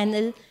YouTube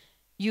channel,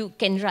 you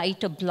can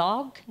write a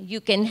blog, you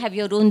can have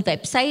your own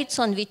websites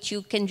on which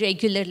you can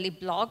regularly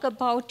blog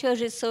about your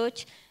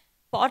research.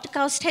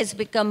 Podcast has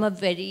become a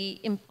very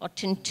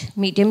important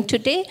medium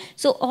today.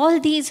 So all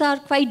these are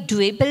quite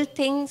doable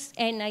things,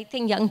 and I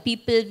think young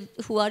people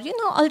who are,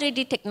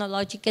 already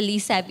technologically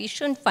savvy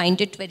shouldn't find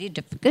it very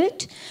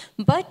difficult.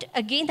 But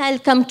again, I'll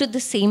come to the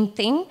same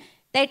thing,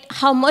 that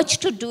how much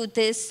to do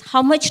this,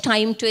 how much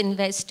time to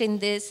invest in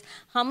this,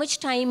 how much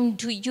time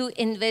do you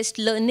invest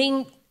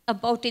learning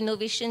about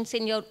innovations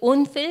in your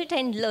own field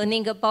and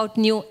learning about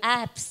new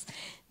apps.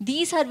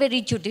 These are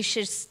very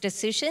judicious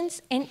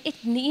decisions, and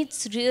it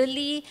needs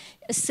really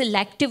a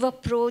selective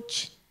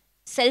approach,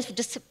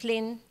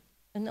 self-discipline,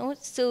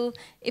 So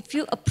if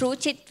you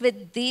approach it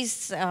with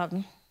these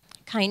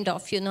kind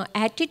of,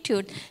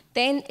 attitude,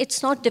 then it's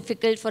not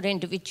difficult for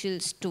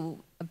individuals to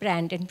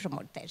brand and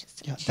promote their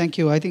research. Yeah, thank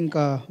you. I think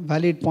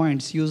valid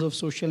points, use of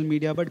social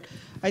media. But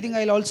I think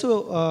I'll also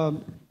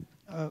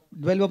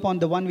dwell upon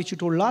the one which you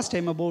told last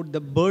time about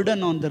the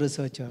burden on the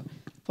researcher.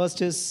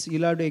 First is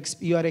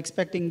you are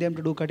expecting them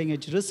to do cutting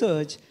edge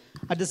research.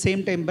 At the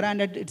same time,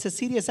 brand, it's a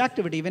serious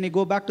activity. When you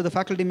go back to the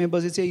faculty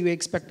members, you say you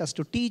expect us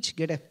to teach,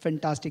 get a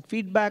fantastic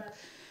feedback,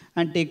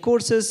 and take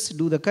courses,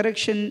 do the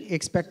correction,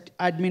 expect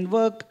admin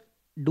work,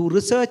 do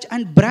research,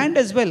 and brand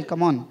as well.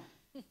 Come on.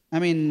 I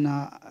mean,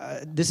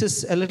 this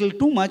is a little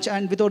too much,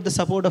 and without the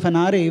support of an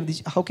RA,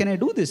 how can I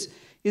do this?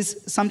 Is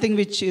something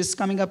which is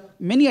coming up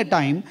many a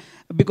time,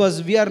 because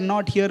we are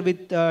not here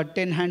with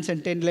 10 hands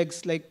and 10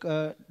 legs like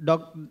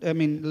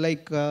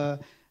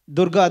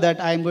Durga, that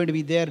I am going to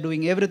be there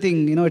doing everything.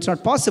 It's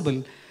not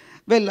possible.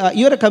 Well,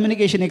 you're a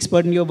communication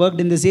expert and you've worked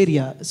in this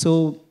area.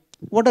 So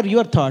what are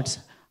your thoughts?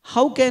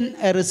 How can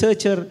a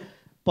researcher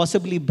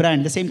possibly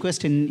brand? The same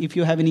question, if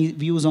you have any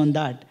views on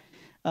that.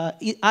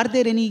 Are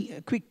there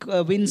any quick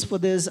wins for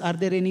this? Are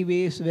there any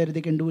ways where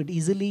they can do it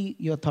easily?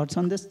 Your thoughts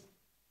on this?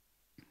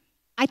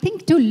 I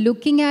think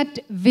looking at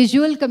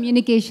visual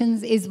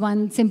communications is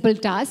one simple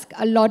task.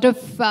 A lot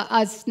of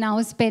us now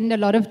spend a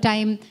lot of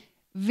time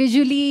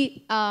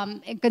visually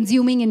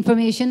consuming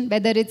information,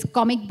 whether it's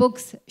comic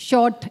books,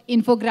 short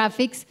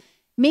infographics,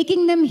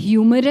 making them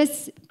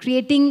humorous,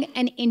 creating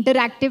an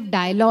interactive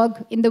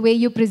dialogue in the way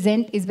you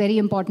present is very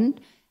important.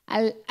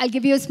 I'll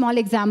give you a small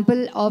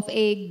example of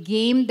a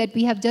game that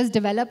we have just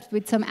developed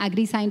with some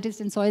agri-scientists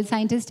and soil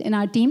scientists in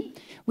our team.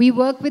 We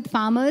work with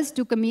farmers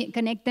to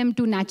connect them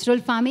to natural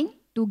farming,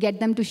 to get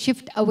them to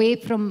shift away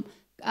from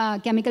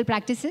chemical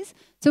practices.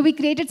 So we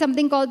created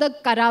something called the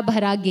Kara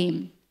Bhara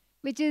game,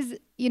 which is,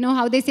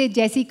 how they say,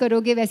 Jaisi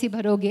karoge, vaisi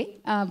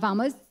bharoge,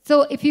 farmers.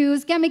 So if you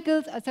use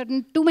chemicals,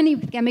 too many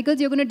chemicals,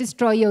 you're going to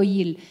destroy your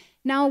yield.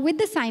 Now, with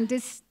the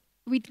scientists,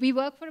 we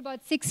work for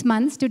about 6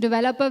 months to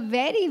develop a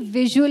very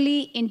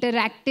visually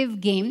interactive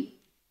game.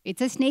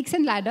 It's a snakes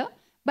and ladder,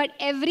 but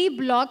every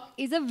block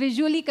is a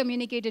visually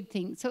communicated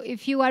thing. So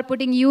if you are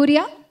putting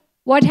urea,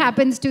 what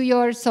happens to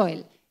your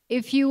soil?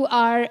 If you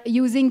are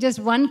using just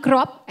one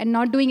crop and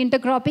not doing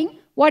intercropping,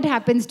 what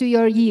happens to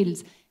your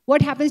yields?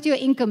 What happens to your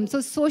income?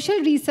 So social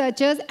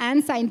researchers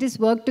and scientists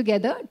work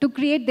together to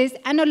create this,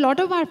 and a lot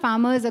of our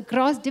farmers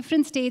across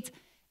different states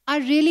are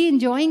really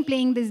enjoying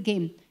playing this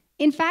game.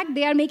 In fact,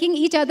 they are making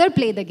each other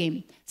play the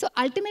game. So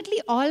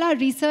ultimately, all our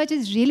research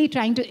is really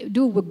trying to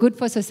do good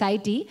for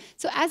society.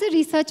 So as a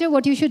researcher,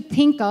 what you should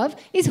think of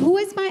is, who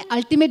is my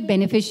ultimate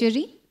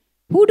beneficiary?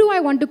 Who do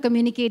I want to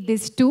communicate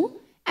this to?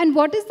 And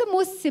what is the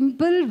most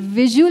simple,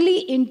 visually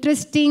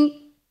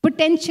interesting,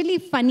 potentially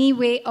funny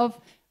way of,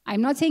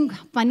 I'm not saying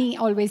funny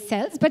always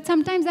sells, but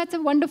sometimes that's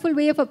a wonderful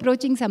way of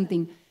approaching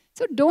something.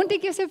 So don't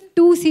take yourself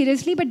too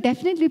seriously, but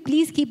definitely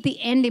please keep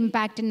the end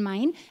impact in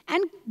mind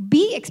and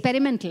be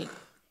experimental.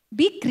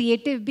 Be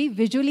creative, be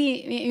visually,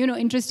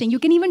 interesting. You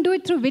can even do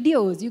it through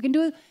videos. You can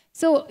do,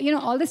 so,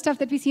 all the stuff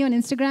that we see on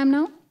Instagram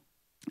now.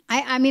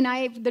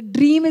 The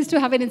dream is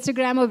to have an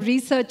Instagram of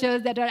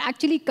researchers that are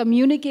actually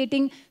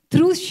communicating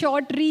through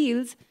short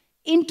reels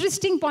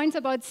interesting points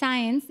about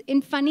science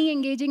in funny,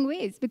 engaging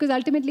ways. Because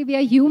ultimately, we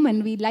are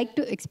human. We like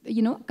to,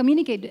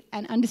 communicate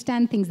and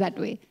understand things that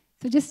way.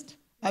 So just...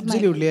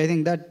 Absolutely. I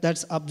think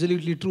that's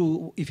absolutely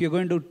true. If you're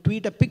going to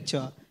tweet a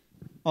picture,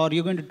 or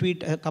you're going to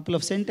tweet a couple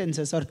of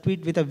sentences, or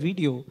tweet with a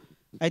video,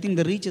 I think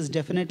the reach is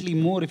definitely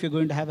more if you're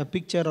going to have a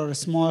picture or a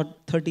small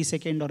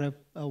 30-second or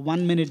a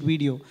 1-minute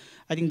video.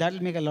 I think that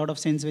will make a lot of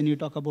sense when you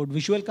talk about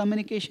visual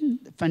communication.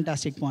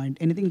 Fantastic point.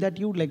 Anything that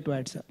you would like to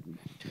add, sir?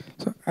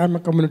 So I'm a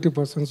community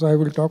person, so I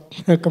will talk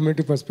a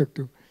community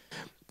perspective.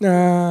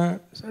 So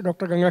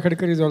Dr. Ganga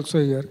Khadkar is also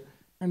here.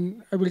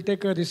 And I will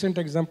take a recent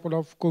example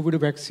of COVID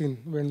vaccine.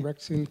 When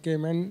vaccine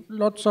came, and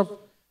lots of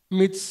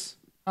myths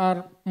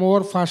are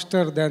more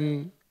faster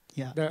than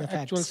the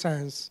actual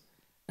science.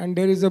 And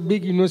there is a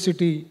big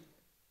university,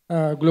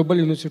 global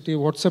university,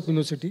 WhatsApp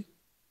university.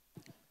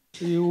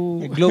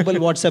 A global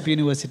WhatsApp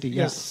university,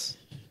 yes.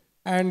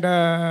 And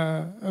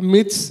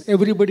myths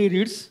everybody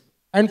reads,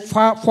 and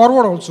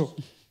forward also.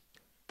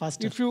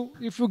 Faster. If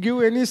you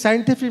give any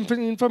scientific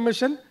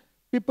information,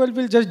 people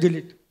will just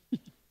delete.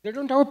 They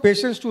don't have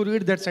patience to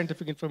read that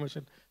scientific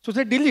information. So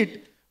they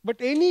delete. But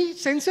any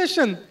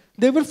sensation,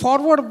 they will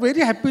forward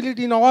very happily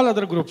in all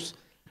other groups.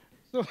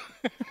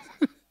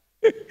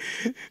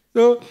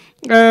 So,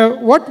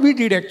 what we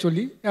did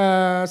actually,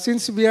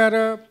 since we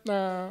are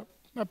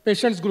a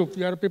patients group,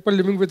 we are people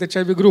living with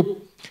HIV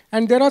group,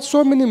 and there are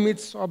so many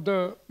myths of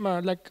the,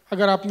 like,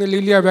 agar aapne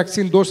le liya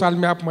vaccine, 2 saal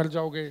mein aap mar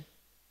jaoge,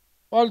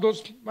 all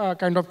those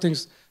kind of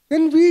things.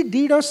 Then we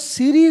did a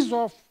series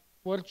of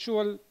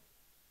virtual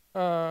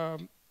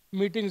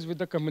meetings with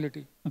the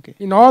community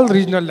in all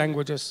regional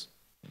languages.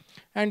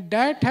 And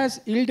that has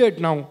yielded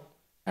now,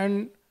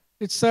 and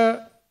it's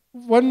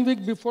 1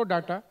 week before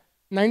data,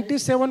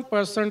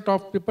 97%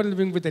 of people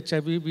living with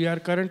HIV, we are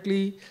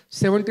currently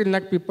 17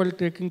 lakh people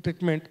taking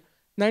treatment,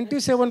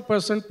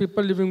 97%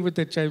 people living with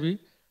HIV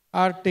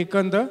are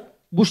taken the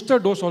booster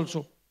dose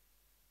also.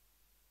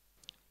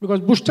 Because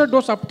booster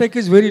dose uptake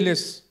is very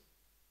less.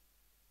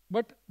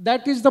 But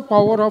that is the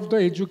power of the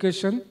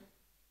education,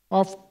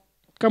 of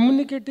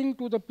communicating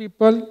to the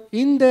people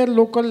in their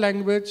local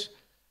language.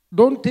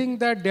 Don't think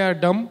that they are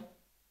dumb.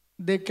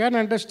 They can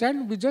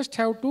understand. We just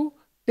have to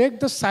take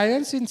the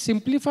science in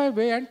simplified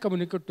way and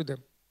communicate to them.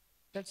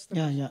 That's the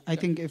Yeah. I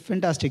think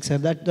fantastic, sir.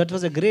 That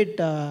was a great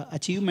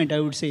achievement, I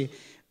would say.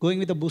 Going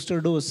with a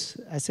booster dose,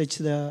 as such,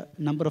 the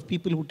number of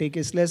people who take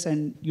is less,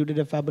 and you did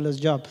a fabulous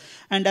job.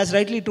 And as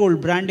rightly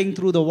told, branding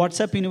through the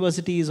WhatsApp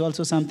University is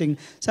also something.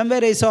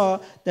 Somewhere I saw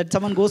that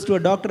someone goes to a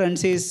doctor and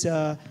says,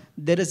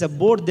 there is a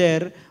board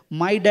there,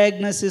 my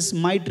diagnosis,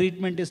 my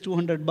treatment is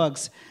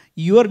 $200.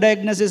 Your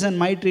diagnosis and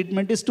my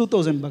treatment is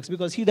 $2,000,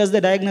 because he does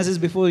the diagnosis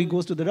before he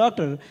goes to the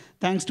doctor.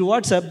 Thanks to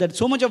WhatsApp, that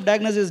so much of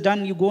diagnosis is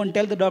done, you go and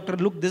tell the doctor,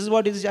 look, this is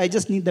what it is, I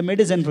just need the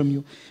medicine from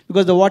you.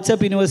 Because the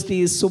WhatsApp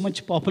University is so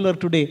much popular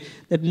today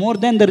that more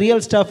than the real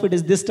stuff, it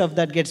is this stuff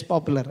that gets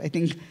popular. I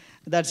think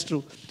that's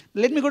true.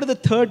 Let me go to the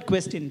third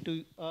question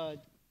to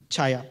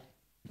Chaya.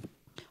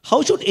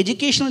 How should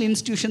educational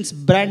institutions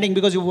branding,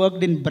 because you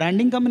worked in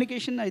branding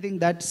communication, I think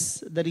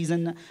that's the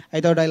reason I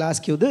thought I'll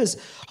ask you this.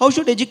 How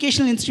should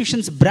educational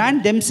institutions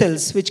brand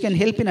themselves, which can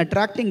help in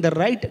attracting the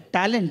right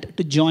talent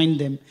to join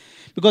them?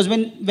 Because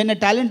when a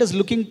talent is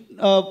looking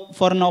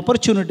for an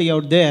opportunity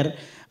out there,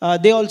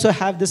 they also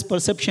have this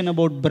perception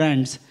about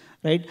brands,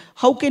 right?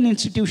 How can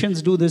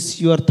institutions do this?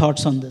 Your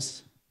thoughts on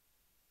this?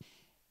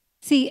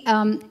 See,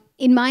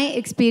 in my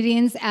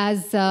experience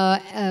as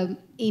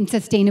in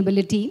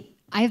sustainability,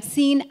 I have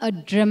seen a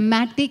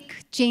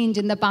dramatic change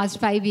in the past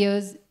 5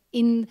 years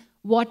in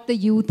what the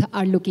youth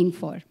are looking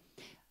for.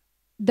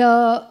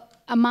 The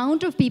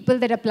amount of people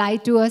that apply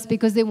to us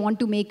because they want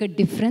to make a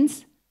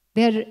difference,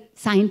 they're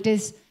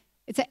scientists,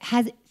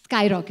 has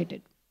skyrocketed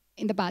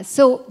in the past.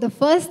 So the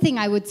first thing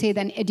I would say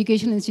that an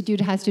educational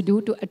institute has to do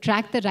to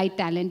attract the right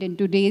talent in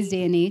today's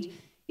day and age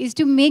is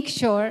to make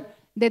sure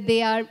that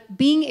they are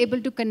being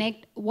able to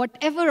connect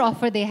whatever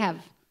offer they have,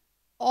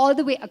 all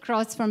the way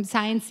across from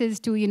sciences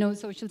to,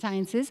 social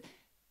sciences,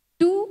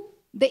 to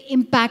the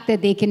impact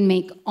that they can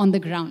make on the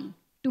ground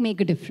to make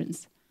a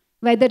difference.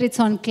 Whether it's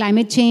on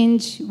climate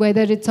change,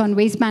 whether it's on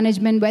waste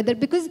management,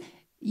 because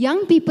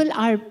young people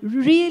are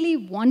really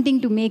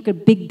wanting to make a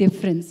big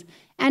difference.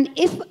 And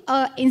if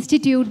an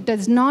institute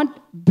does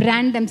not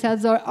brand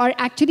themselves or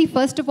actually,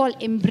 first of all,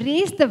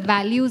 embrace the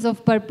values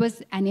of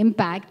purpose and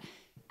impact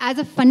as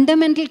a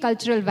fundamental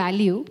cultural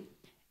value,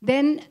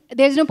 then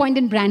there's no point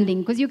in branding,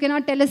 because you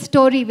cannot tell a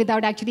story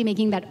without actually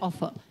making that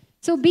offer.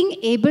 So being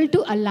able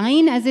to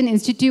align as an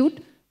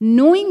institute,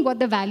 knowing what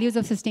the values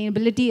of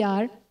sustainability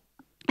are,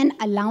 and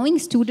allowing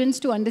students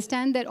to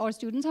understand that, or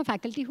students or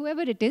faculty,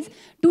 whoever it is,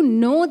 to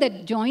know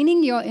that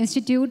joining your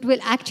institute will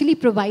actually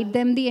provide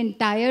them the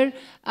entire,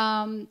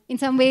 in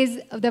some ways,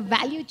 the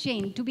value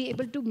chain to be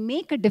able to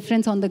make a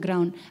difference on the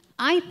ground.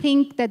 I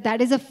think that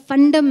that is a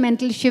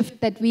fundamental shift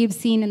that we've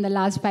seen in the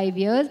last 5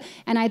 years,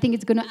 and I think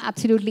it's going to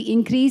absolutely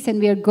increase, and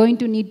we are going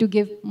to need to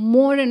give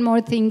more and more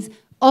things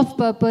of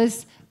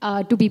purpose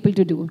to people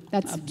to do.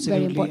 That's absolutely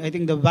very important. I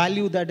think the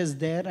value that is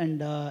there,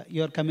 and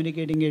you're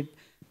communicating it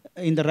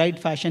in the right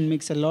fashion,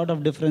 makes a lot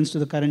of difference to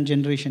the current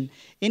generation.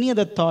 Any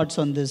other thoughts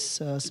on this,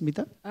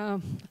 Smita?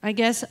 I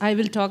guess I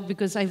will talk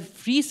because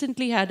I've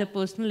recently had a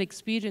personal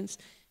experience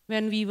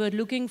when we were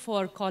looking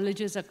for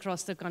colleges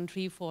across the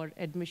country for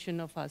admission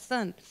of our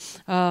son.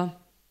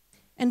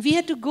 And we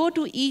had to go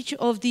to each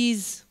of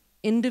these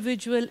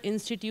individual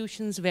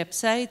institutions'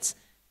 websites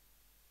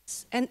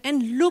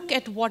and look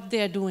at what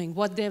they're doing,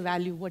 what their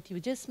value, what you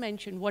just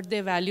mentioned, what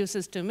their value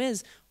system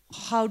is,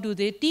 how do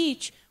they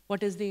teach,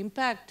 what is the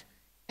impact,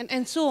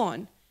 and so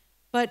on.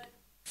 But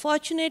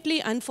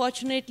fortunately,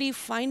 unfortunately,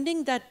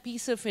 finding that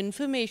piece of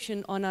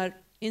information on our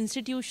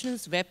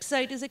institution's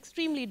website is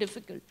extremely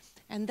difficult.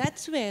 And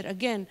that's where,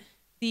 again,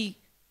 the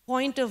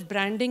point of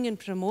branding and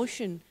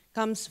promotion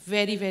comes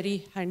very,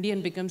 very handy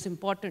and becomes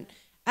important.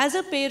 As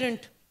a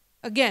parent,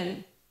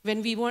 again,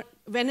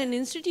 when an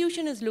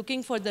institution is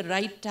looking for the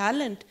right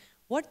talent,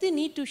 what they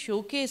need to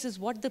showcase is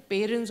what the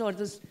parents or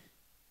the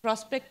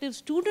prospective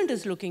student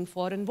is looking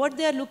for. And what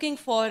they are looking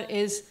for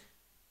is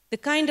the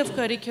kind of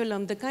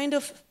curriculum, the kind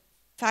of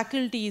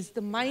faculties,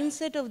 the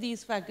mindset of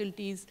these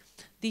faculties,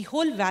 the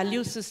whole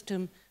value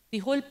system, the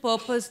whole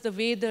purpose, the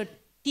way the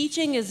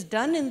teaching is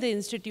done in the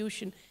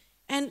institution.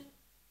 And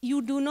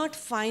you do not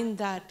find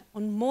that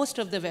on most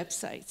of the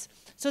websites.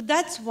 So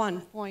that's one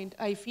point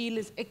I feel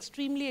is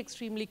extremely,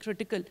 extremely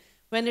critical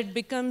when it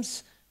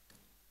becomes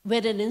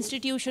where an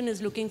institution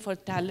is looking for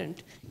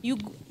talent.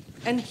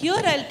 And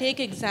here I'll take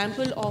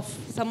example of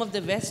some of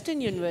the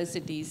Western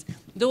universities,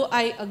 though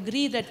I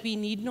agree that we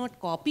need not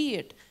copy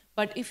it.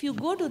 But if you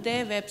go to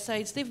their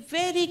websites, they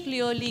very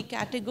clearly,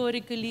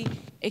 categorically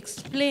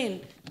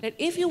explain that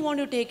if you want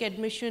to take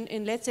admission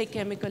in, let's say,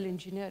 chemical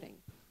engineering,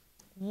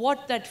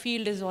 what that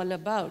field is all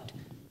about,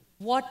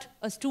 what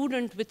a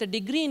student with a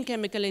degree in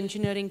chemical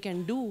engineering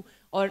can do,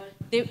 or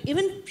they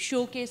even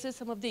showcases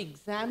some of the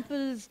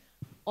examples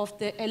of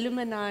the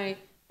alumni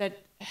that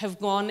have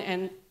gone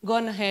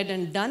ahead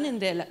and done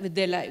with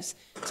their lives.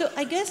 So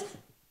I guess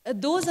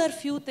those are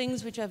few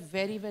things which are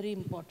very, very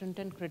important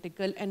and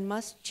critical and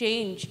must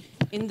change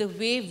in the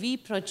way we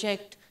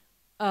project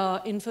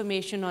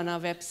information on our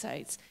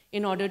websites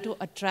in order to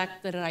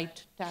attract the right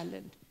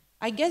talent.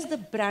 I guess the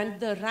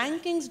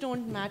rankings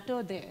don't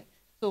matter there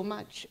so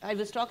much. I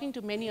was talking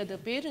to many other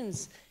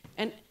parents,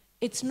 and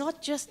it's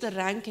not just the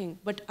ranking,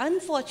 but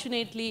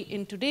unfortunately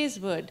in today's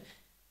world,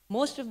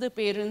 most of the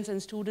parents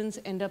and students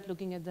end up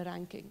looking at the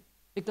ranking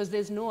because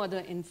there's no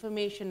other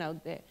information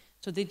out there.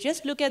 So they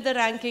just look at the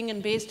ranking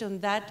and based on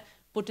that,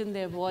 put in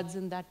their wards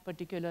in that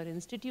particular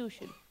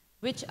institution,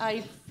 which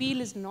I feel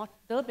is not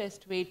the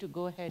best way to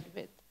go ahead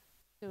with.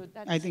 So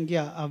I think,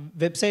 yeah, a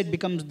website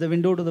becomes the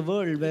window to the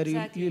world where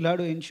Exactly. you'll have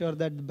to ensure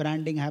that the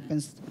branding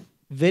happens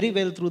very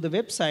well through the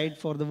website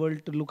for the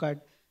world to look at,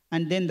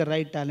 and then the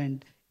right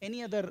talent.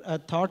 Any other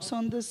thoughts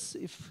on this?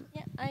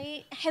 Yeah,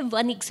 I have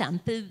one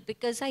example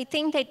because I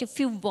think that if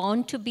you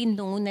want to be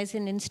known as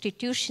an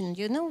institution,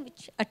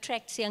 which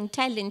attracts young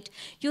talent,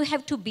 you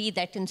have to be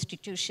that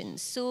institution.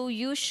 So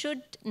you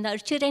should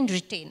nurture and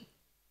retain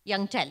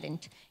young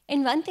talent.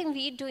 And one thing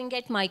we're doing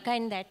at MICA,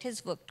 and that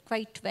has worked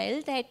quite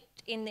well, that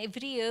in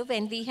every year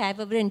when we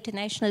have our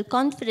international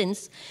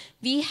conference,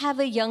 we have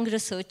a young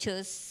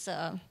researchers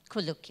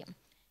colloquium,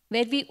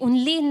 where we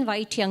only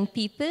invite young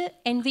people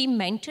and we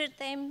mentor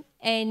them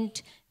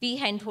and we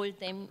handhold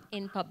them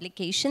in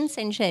publications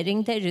and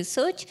sharing their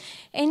research.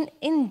 And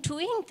in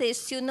doing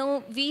this,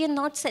 we are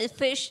not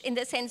selfish in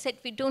the sense that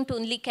we don't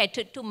only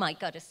cater to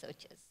MICA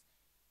researchers.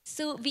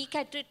 So we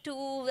cater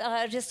to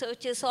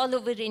researchers all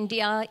over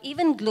India,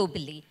 even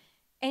globally.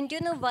 And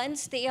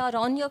once they are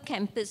on your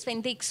campus,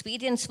 when they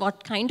experience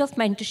what kind of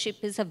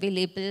mentorship is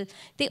available,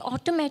 they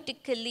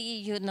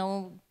automatically,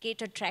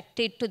 get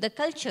attracted to the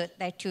culture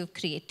that you've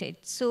created.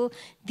 So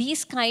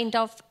these kind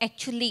of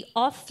actually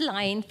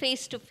offline,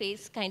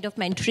 face-to-face kind of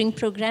mentoring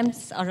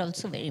programs are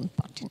also very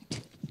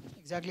important.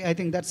 Exactly. I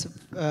think that's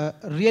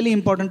really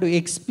important to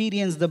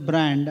experience the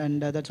brand, and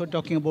that's what we're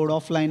talking about,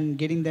 offline,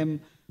 getting them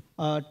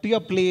to your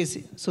place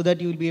so that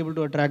you will be able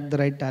to attract the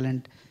right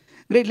talent.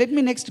 Great. Let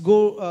me next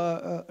go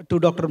to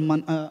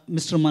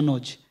Mr.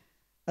 Manoj.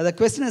 The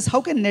question is, how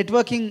can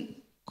networking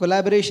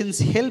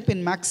collaborations help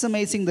in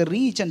maximizing the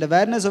reach and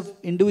awareness of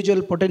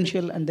individual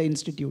potential and the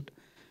institute?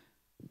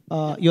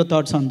 Your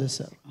thoughts on this,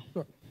 sir?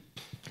 Sure.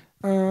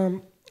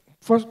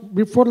 First,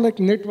 before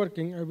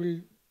networking, I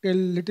will tell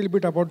a little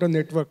bit about the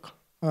network.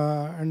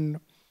 I'm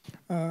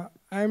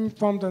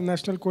from the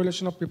National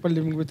Coalition of People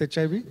Living with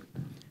HIV.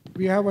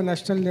 We have a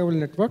national level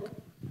network,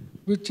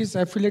 which is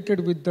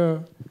affiliated with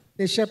the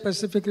Asia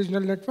Pacific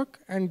Regional Network,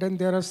 and then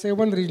there are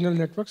 7 regional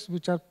networks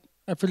which are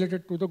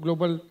affiliated to the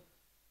global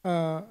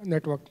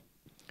network.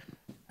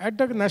 At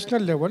the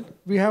national level,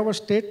 we have a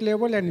state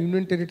level and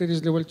union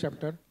territories level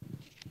chapter,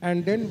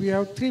 and then we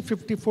have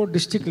 354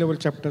 district level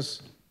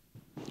chapters.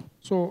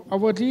 So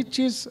our reach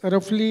is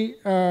roughly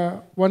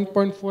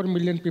 1.4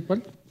 million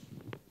people.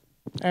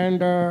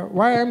 And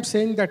why I'm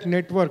saying that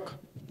network,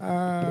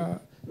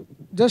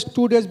 just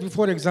 2 days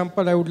before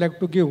example I would like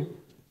to give,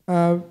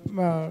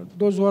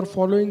 those who are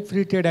following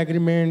free trade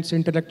agreements,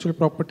 intellectual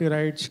property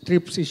rights,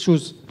 TRIPS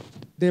issues,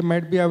 they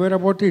might be aware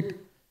about it.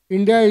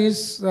 India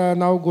is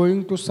now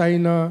going to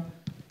sign a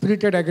free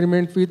trade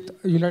agreement with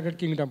United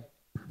Kingdom.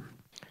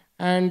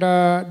 And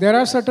there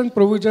are certain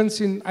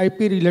provisions in IP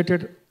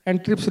related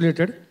and TRIPS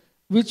related,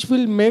 which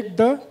will make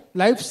the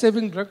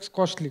life-saving drugs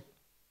costly.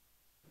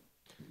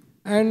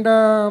 And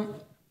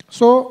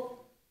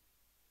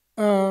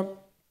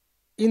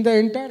in the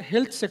entire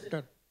health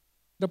sector,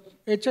 the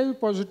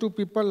HIV positive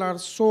people are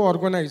so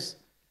organized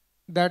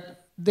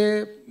that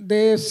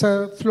they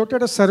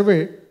floated a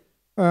survey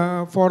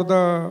for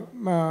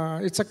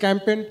the, it's a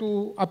campaign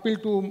to appeal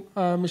to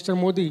Mr.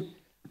 Modi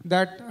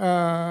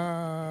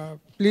that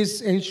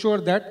please ensure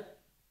that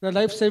the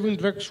life-saving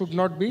drugs should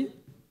not be,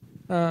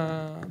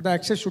 the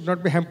access should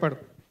not be hampered.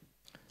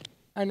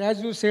 And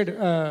as you said,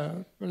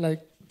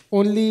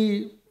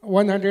 only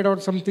 100 or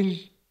something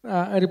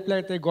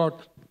reply they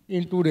got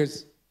in 2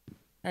 days.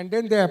 And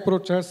then they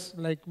approach us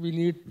like, we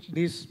need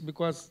this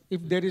because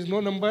if there is no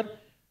number,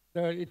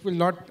 it will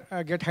not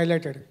get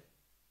highlighted.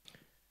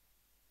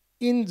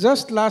 In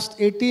just last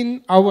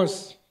 18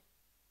 hours,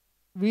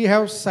 we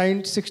have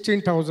signed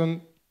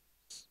 16,000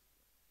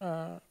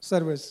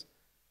 surveys.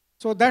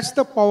 So that's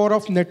the power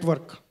of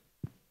network.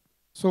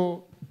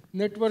 So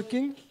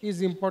networking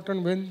is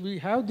important when we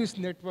have these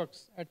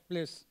networks at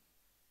place.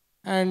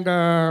 And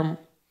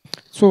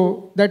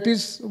so that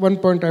is one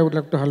point I would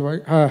like to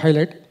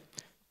highlight.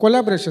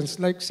 Collaborations,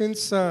 like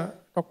since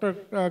Dr.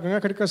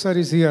 Ganga sir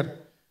is here,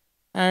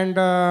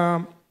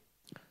 and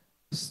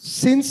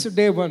since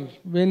day one,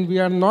 when we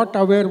are not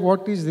aware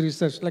what is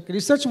research, like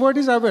research word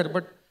is aware,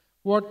 but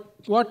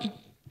what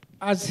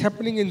is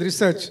happening in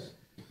research,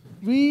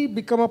 we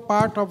become a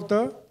part of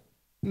the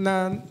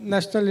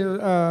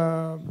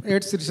National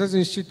AIDS Research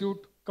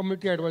Institute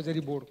Committee Advisory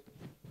Board.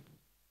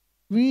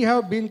 We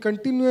have been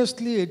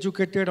continuously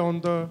educated on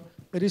the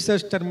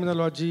research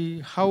terminology,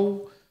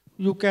 how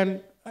you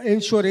can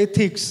ensure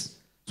ethics.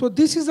 So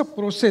this is a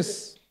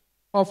process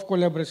of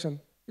collaboration.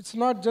 It's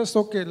not just,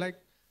 okay, like,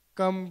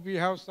 come, we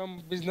have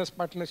some business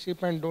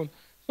partnership and don't.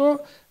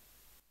 So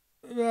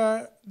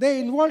they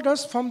involved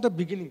us from the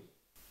beginning,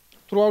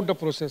 throughout the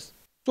process.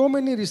 So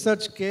many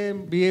research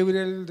came,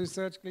 behavioral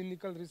research,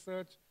 clinical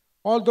research,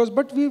 all those,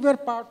 but we were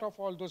part of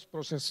all those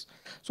processes.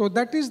 So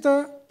that is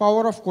the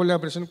power of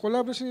collaboration.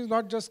 Collaboration is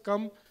not just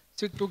come,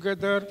 sit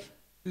together,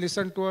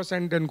 listen to us,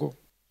 and then go.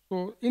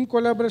 So in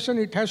collaboration,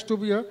 it has to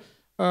be a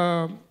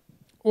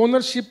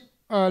ownership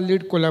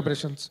lead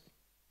collaborations.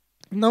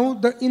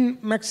 Now, in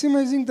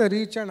maximizing the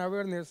reach and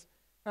awareness,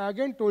 I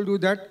again told you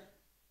that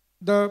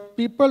the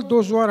people,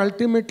 those who are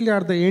ultimately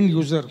are the end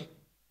user,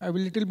 I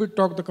will little bit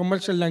talk the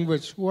commercial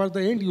language, who are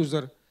the end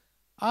user,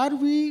 are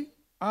we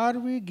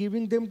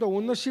giving them the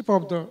ownership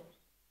of the,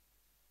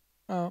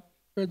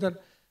 whether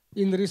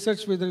in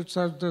research, whether it's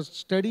the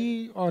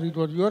study or it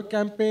was your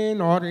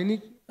campaign or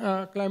any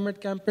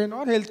climate campaign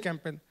or health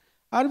campaign,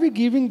 are we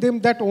giving them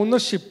that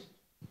ownership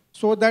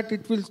so that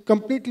it will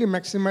completely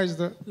maximize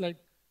the,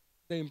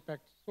 the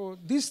impact? So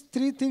these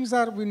three things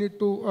are we need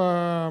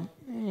to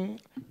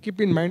keep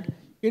in mind.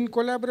 In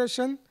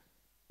collaboration,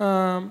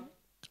 there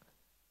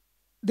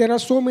are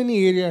so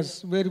many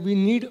areas where we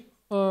need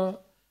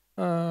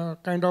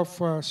kind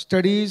of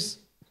studies.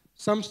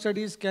 Some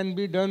studies can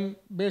be done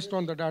based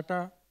on the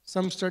data.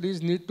 Some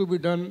studies need to be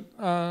done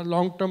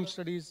long-term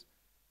studies.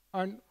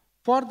 And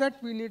for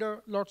that, we need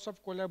lots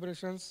of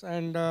collaborations,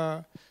 and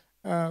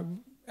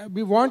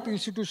we want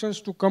institutions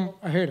to come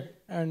ahead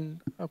and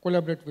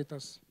collaborate with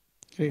us.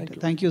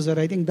 Great. Thank you, sir.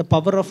 I think the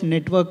power of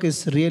network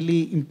is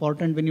really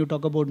important when you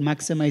talk about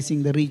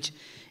maximizing the reach.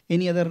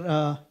 Any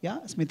other, yeah,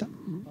 Smita?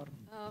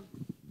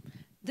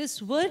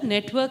 This word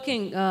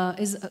networking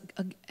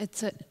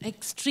it's an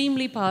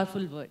extremely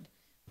powerful word.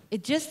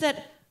 It's just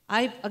that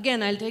I'll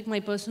take my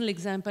personal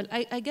example.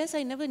 I guess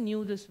I never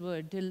knew this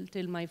word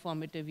till my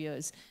formative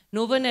years.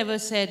 No one ever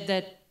said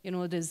that,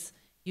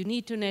 you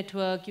need to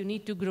network, you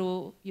need to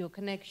grow your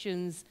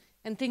connections,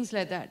 and things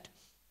like that.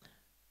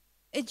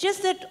 It's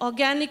just that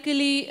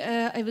organically,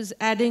 I was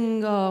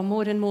adding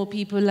more and more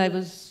people.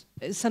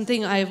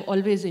 Something I've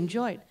always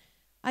enjoyed.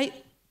 I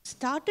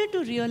started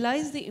to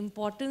realize the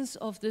importance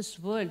of this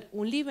world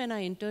only when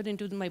I entered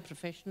into my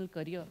professional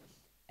career.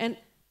 And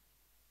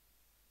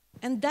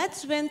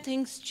that's when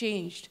things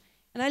changed.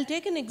 And I'll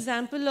take an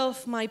example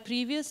of my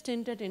previous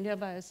stint at India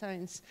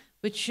Bioscience,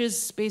 which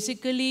is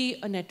basically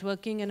a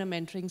networking and a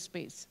mentoring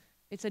space.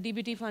 It's a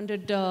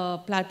DBT-funded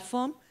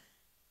platform.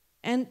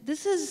 And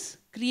this has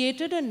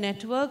created a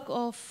network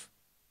of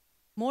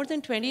more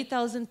than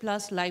 20,000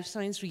 plus life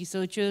science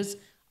researchers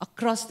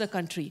across the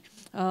country.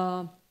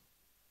 And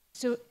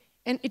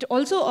it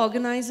also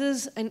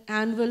organizes an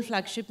annual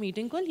flagship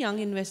meeting called Young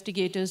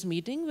Investigators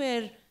Meeting,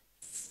 where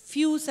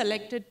few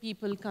selected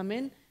people come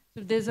in.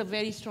 So there's a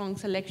very strong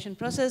selection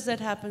process that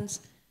happens.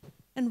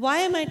 And why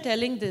am I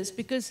telling this?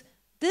 Because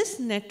this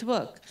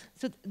network,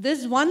 so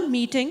there's one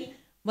meeting,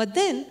 but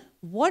then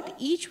what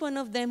each one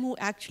of them who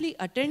actually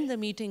attend the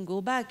meeting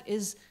go back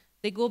is,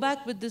 they go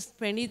back with this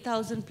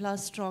 20,000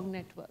 plus strong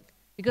network,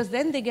 because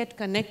then they get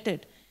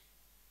connected.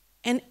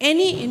 And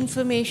any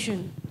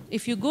information,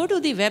 if you go to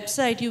the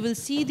website, you will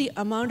see the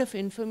amount of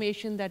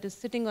information that is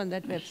sitting on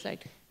that website.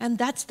 And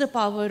that's the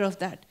power of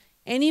that.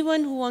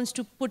 Anyone who wants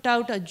to put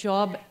out a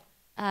job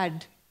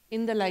ad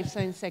in the life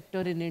science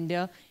sector in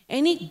India,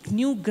 any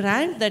new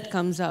grant that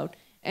comes out,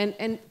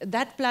 and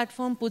that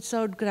platform puts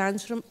out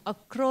grants from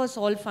across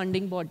all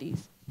funding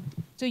bodies.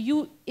 So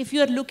if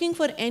you are looking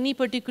for any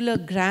particular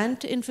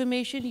grant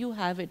information, you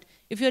have it.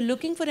 If you're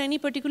looking for any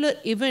particular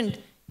event,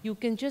 you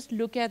can just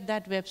look at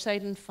that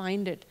website and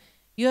find it.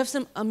 You have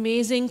some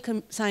amazing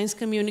science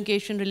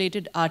communication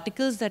related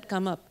articles that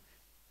come up.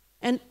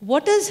 And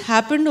what has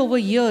happened over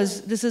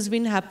years, this has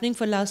been happening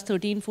for the last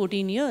 13,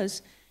 14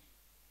 years.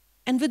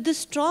 And with this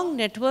strong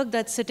network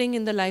that's sitting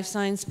in the life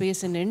science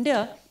space in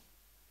India,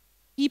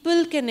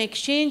 people can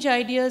exchange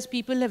ideas,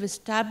 people have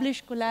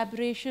established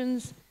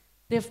collaborations,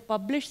 they've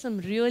published some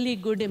really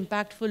good,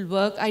 impactful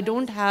work. I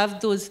don't have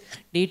those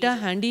data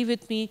handy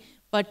with me,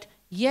 but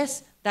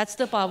yes, that's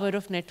the power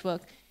of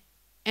network.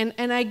 And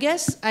I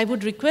guess I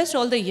would request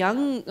all the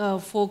young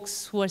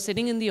folks who are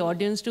sitting in the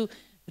audience to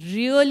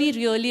really,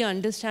 really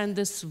understand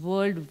this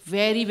world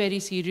very, very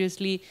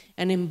seriously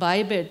and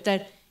imbibe it,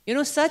 that,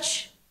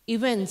 such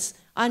events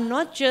are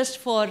not just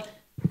for,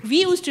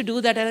 we used to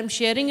do that, and I'm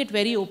sharing it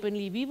very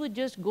openly. We would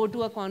just go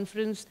to a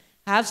conference,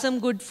 have some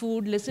good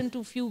food, listen to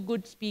a few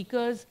good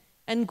speakers,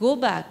 and go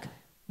back.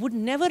 Would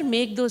never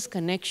make those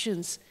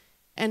connections.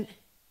 And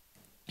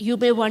you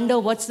may wonder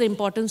what's the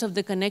importance of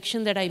the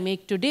connection that I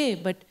make today,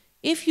 but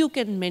if you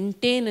can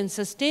maintain and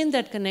sustain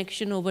that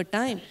connection over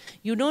time,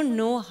 you don't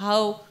know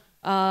how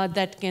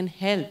that can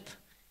help.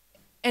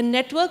 And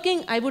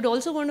networking, I would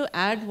also want to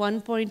add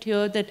one point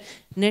here, that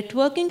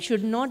networking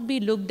should not be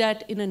looked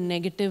at in a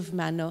negative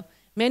manner.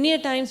 Many a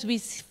times we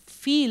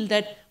feel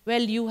that,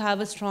 well, you have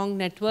a strong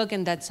network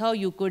and that's how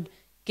you could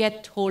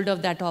get hold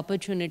of that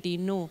opportunity.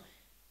 No.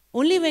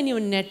 Only when you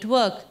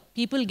network,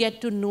 people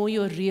get to know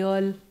your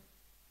real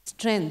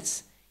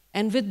strengths.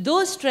 And with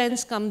those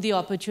strengths come the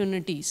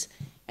opportunities.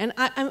 And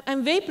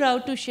I'm very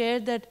proud to share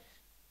that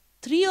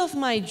 3 of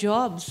my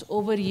jobs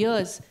over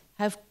years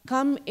have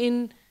come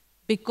in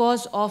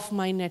because of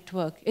my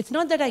network. It's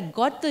not that I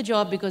got the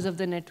job because of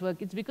the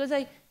network, it's because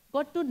I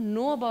got to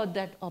know about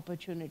that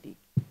opportunity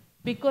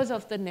because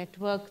of the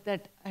network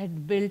that I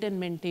had built and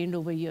maintained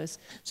over years.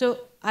 So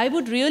I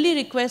would really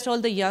request all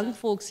the young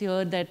folks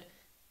here that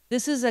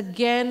this is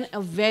again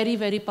a very,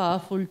 very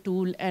powerful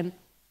tool, and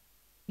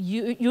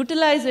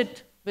utilize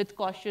it with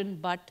caution,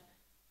 but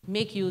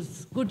make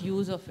good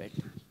use of it.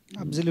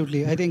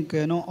 Absolutely. I think,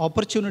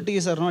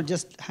 opportunities are not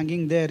just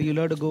hanging there. You'll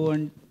have to go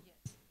and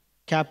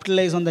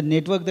capitalize on the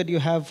network that you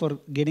have for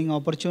getting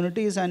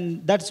opportunities.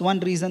 And that's one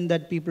reason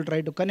that people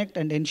try to connect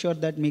and ensure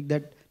that make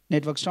that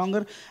network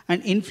stronger.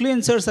 And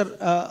influencers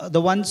are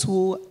the ones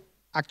who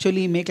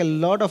actually make a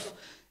lot of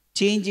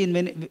change in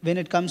when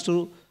it comes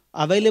to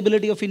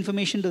availability of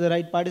information to the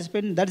right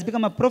participant. That's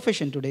become a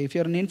profession today. If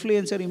you're an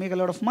influencer, you make a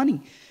lot of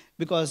money.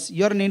 Because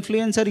you're an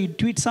influencer, you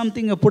tweet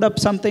something, you put up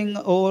something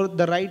over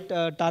the right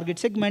target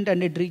segment,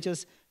 and it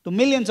reaches to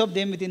millions of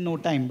them within no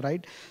time,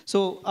 right?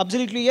 So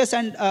absolutely yes,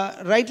 and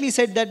rightly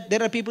said that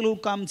there are people who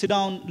come, sit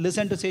down,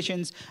 listen to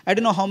sessions. I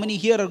don't know how many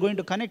here are going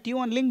to connect you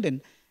on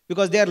LinkedIn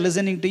because they are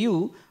listening to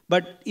you.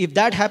 But if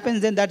that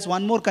happens, then that's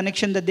one more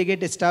connection that they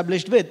get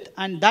established with,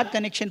 and that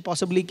connection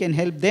possibly can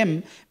help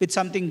them with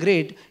something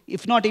great,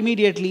 if not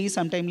immediately,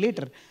 sometime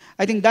later.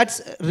 I think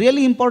that's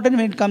really important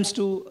when it comes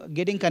to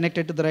getting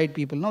connected to the right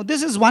people. Now,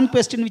 this is one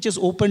question which is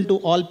open to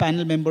all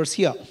panel members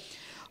here.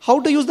 How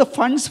to use the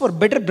funds for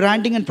better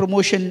branding and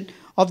promotion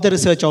of the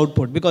research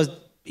output? Because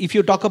if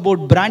you talk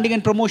about branding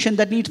and promotion,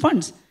 that needs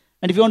funds.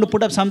 And if you want to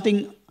put up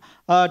something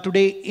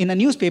today in a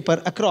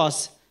newspaper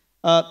across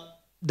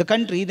the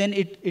country, then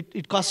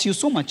it costs you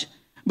so much.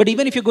 But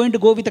even if you're going to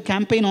go with a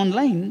campaign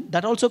online,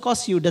 that also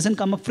costs you, doesn't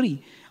come up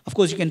free. Of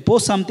course, you can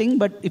post something,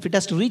 but if it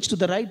has to reach to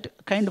the right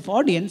kind of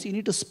audience, you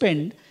need to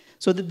spend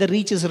so that the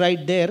reach is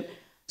right there.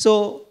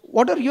 So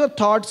what are your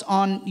thoughts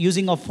on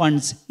using of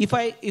funds? If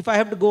I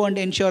have to go and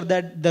ensure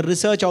that the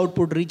research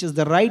output reaches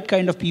the right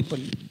kind of people,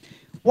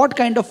 what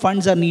kind of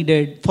funds are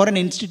needed for an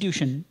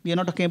institution? We are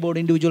not talking about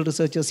individual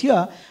researchers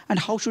here, and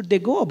how should they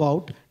go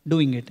about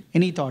doing it?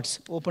 Any thoughts?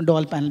 Open to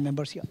all panel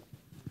members here.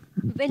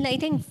 Well, I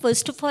think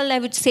first of all, I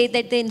would say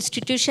that the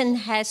institution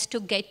has to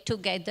get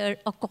together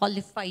a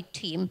qualified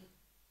team,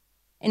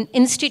 an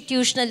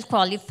institutional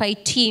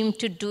qualified team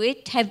to do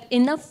it, have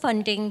enough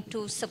funding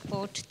to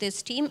support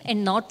this team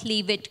and not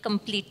leave it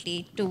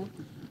completely to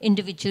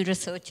individual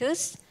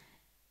researchers.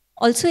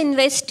 Also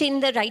invest in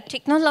the right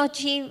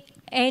technology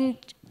and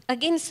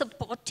again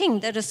supporting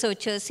the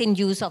researchers in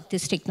use of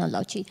this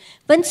technology.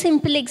 One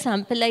simple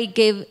example I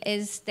give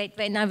is that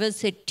when I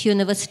was at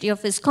University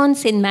of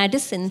Wisconsin,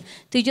 Madison,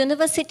 the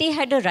university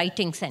had a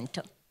writing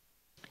center.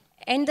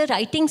 And the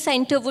writing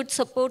center would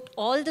support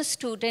all the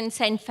students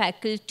and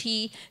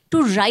faculty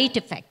to write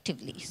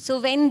effectively.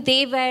 So when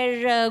they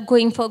were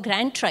going for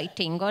grant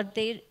writing, or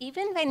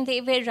even when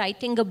they were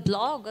writing a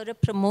blog or a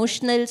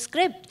promotional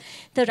script,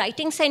 the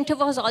writing center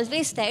was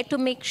always there to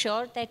make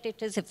sure that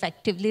it is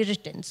effectively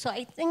written. So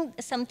I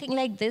think something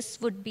like this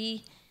would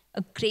be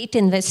a great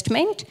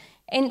investment.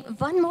 And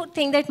one more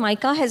thing that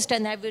MICA has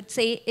done, I would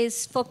say,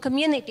 is for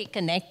Community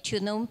Connect,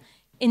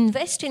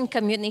 invest in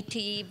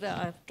community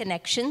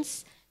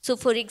connections. So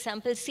for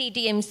example,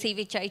 CDMC,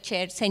 which I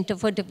chair, Center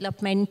for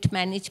Development,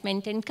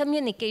 Management and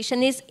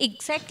Communication, is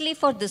exactly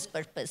for this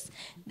purpose,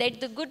 that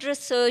the good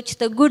research,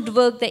 the good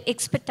work, the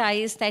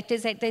expertise that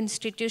is at the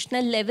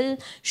institutional level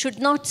should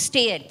not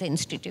stay at the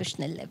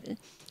institutional level.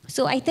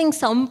 So I think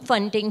some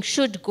funding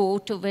should go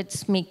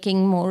towards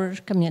making more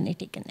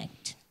community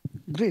connect.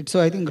 Great.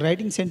 So I think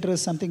writing center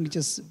is something which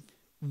is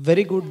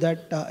very good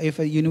that if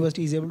a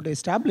university is able to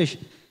establish,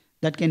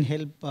 that can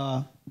help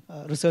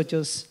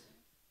researchers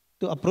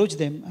to approach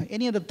them.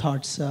 Any other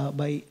thoughts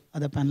by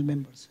other panel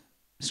members?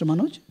 Mr.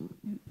 Manoj?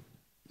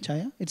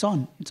 Chaya? It's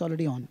on. It's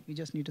already on. You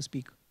just need to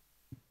speak.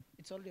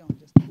 It's already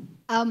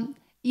on.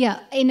 Yeah,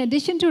 in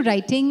addition to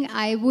writing,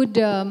 I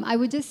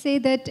would just say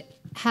that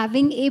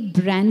having a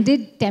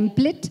branded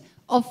template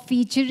of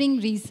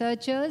featuring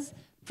researchers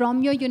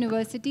from your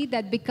university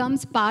that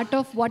becomes part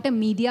of what a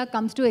media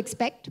comes to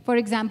expect. For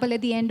example,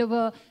 at the end of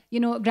a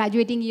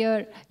graduating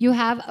year, you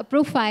have a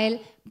profile,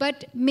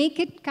 but make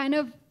it kind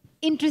of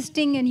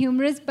interesting and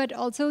humorous, but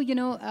also,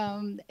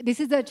 this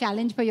is the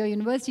challenge for your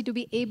university to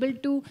be able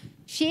to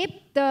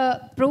shape the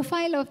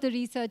profile of the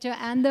researcher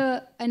and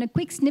a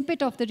quick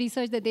snippet of the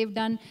research that they've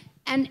done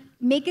and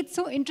make it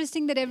so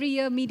interesting that every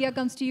year media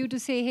comes to you to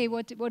say, hey,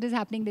 what is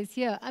happening this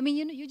year? I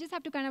mean, you just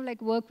have to kind of like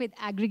work with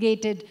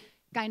aggregated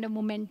kind of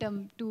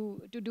momentum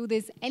to do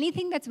this.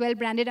 Anything that's well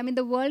branded, I mean,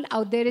 the world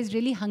out there is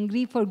really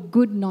hungry for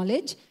good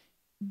knowledge.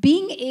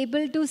 Being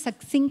able to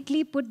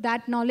succinctly put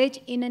that knowledge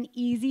in an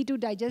easy to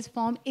digest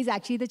form is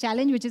actually the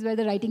challenge, which is where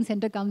the writing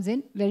center comes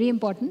in. Very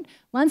important.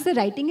 Once the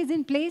writing is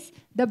in place,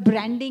 the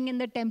branding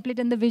and the template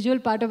and the visual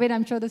part of it,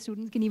 I'm sure the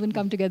students can even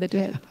come together to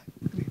help.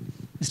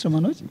 Mr.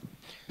 Manoj?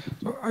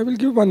 So I will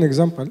give one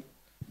example.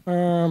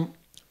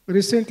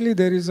 Recently,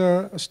 there is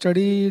a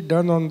study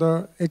done on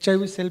the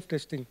HIV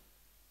self-testing.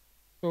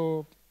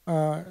 So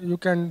you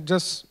can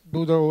just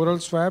do the oral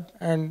swab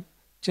and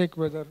check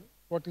whether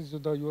what is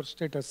your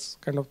status,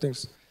 kind of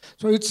things.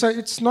 So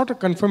it's not a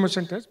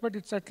confirmation test, but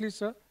it's at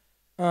least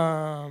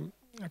a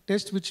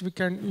test which you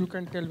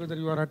can tell whether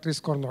you are at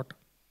risk or not.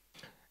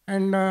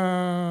 And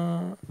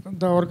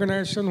the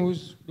organization who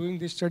is doing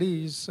this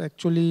study is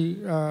actually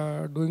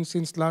doing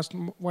since last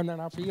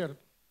 1.5 years.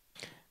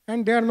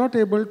 And they are not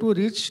able to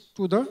reach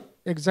to the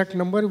exact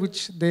number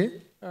which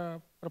they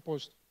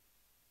proposed.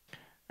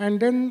 And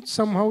then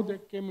somehow they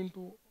came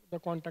into the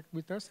contact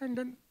with us. And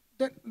then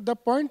the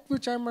point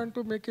which I want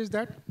to make is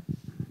that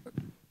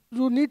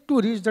you need to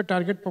reach the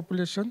target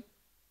population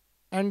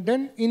and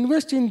then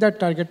invest in that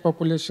target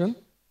population.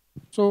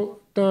 So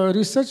the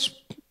research,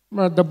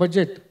 the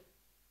budget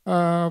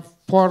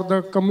for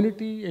the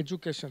community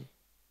education,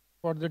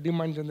 for the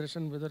demand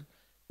generation, whether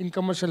in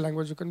commercial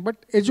language you can, but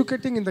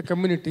educating in the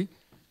community,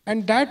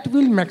 and that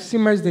will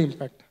maximize the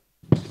impact.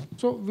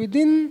 So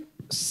within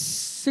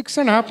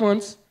 6.5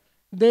 months,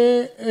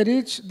 they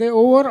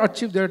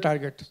overachieve their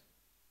target.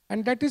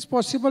 And that is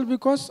possible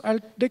because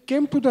they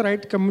came to the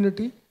right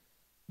community.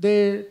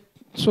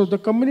 So the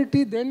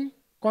community then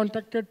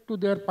contacted to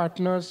their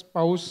partners,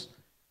 spouse,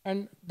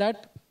 and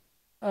that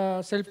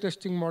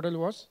self-testing model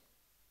was,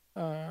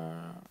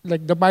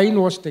 like the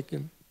buy-in was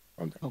taken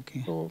on that.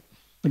 Okay. So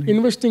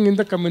investing in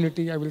the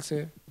community, I will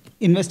say.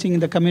 Investing in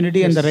the community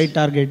Yes. and the right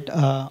target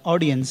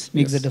audience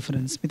makes Yes. a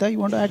difference. Mita, you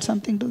want to add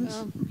something to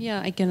this? Yeah,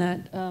 I can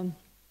add.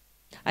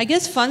 I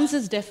guess funds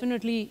is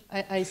definitely,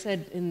 I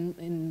said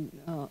in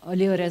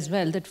earlier as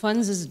well, that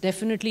funds is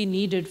definitely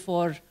needed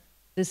for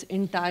this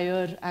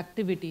entire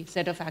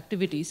set of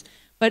activities.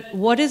 But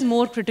what is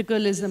more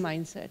critical is the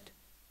mindset.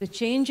 The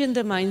change in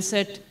the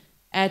mindset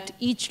at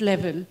each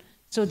level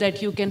so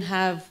that you can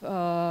have,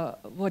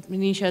 what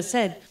Manisha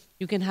said,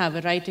 you can have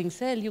a writing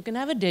cell, you can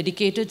have a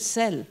dedicated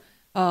cell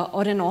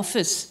or an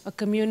office, a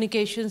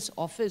communications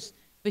office,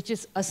 which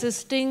is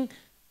assisting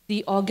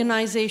the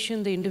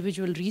organization, the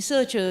individual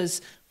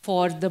researchers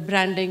for the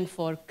branding,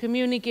 for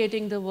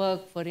communicating the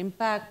work, for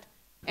impact,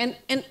 and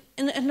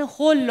a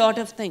whole lot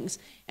of things.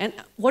 And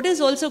what is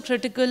also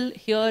critical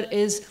here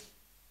is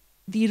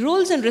the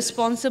roles and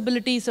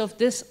responsibilities of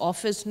this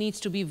office needs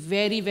to be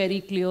very,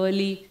 very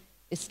clearly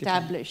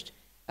established.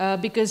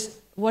 Because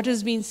what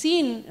has been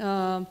seen,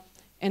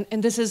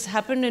 and this has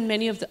happened in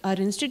many of our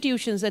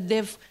institutions, that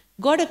they've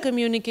got a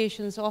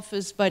communications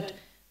office, but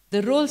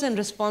the roles and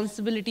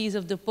responsibilities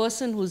of the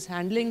person who's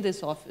handling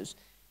this office,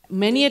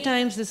 many a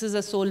times this is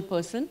a sole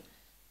person,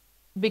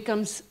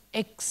 becomes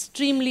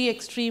extremely,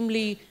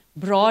 extremely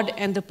broad,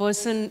 and the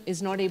person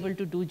is not able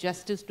to do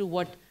justice to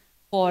what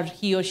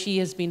he or she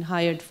has been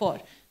hired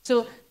for.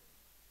 So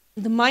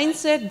the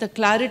mindset, the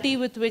clarity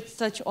with which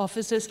such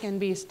offices can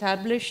be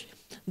established,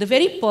 the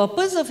very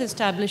purpose of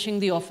establishing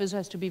the office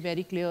has to be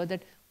very clear,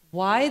 that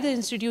why the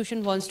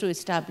institution wants to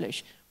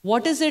establish,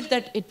 what is it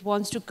that it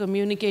wants to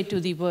communicate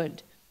to the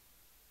world.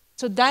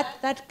 So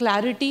that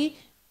clarity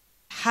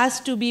has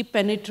to be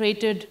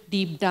penetrated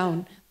deep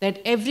down, that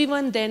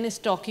everyone then is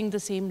talking the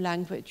same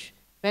language.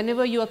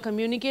 Whenever you are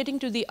communicating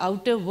to the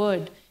outer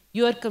world,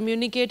 you are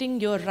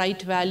communicating your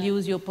right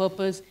values, your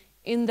purpose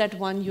in that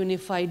one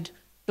unified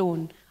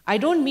tone. I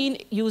don't mean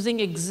using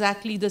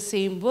exactly the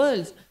same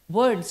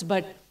words,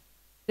 but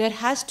there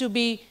has to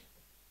be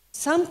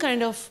some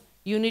kind of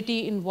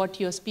unity in what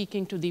you're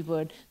speaking to the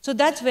world. So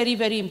that's very,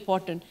 very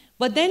important.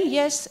 But then,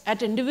 yes,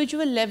 at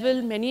individual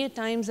level, many a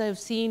times I've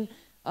seen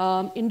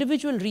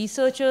individual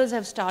researchers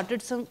have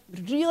started some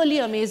really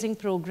amazing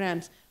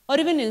programs, or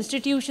even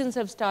institutions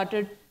have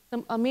started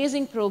some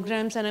amazing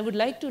programs, and I would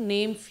like to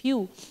name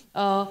few,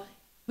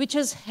 which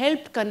has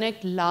helped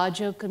connect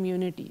larger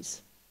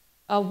communities.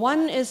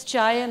 One is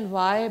Chai and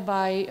Why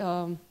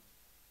by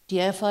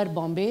TFR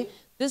Bombay.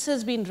 This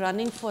has been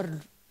running for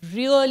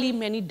really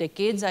many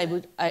decades,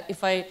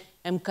 if I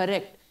am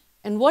correct.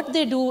 And what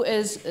they do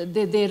is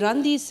they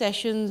run these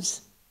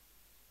sessions,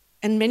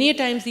 and many a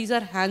times these are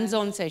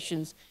hands-on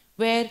sessions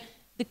where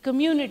the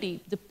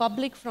community, the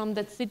public from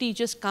that city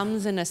just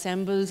comes and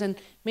assembles, and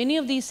many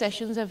of these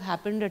sessions have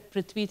happened at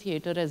Prithvi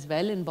Theatre as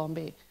well in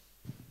Bombay.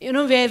 You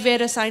know,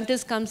 where a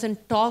scientist comes and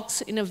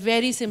talks in a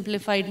very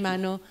simplified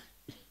manner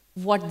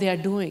what they are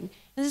doing.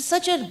 This is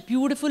such a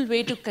beautiful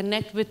way to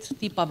connect with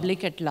the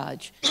public at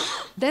large.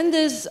 Then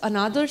there's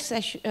another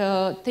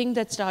thing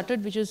that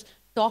started, which is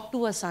Talk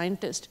to a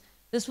Scientist.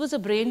 This was a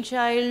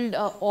brainchild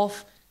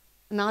of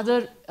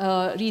another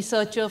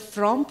researcher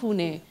from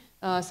Pune,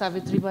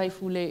 Savitribai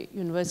Phule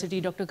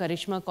University, Dr.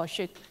 Karishma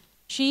Kaushik.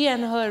 She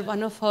and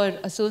one of her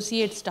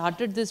associates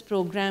started this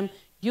program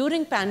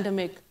during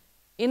pandemic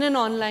in an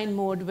online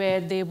mode where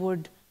they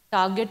would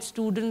target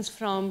students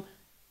from,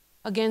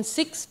 again,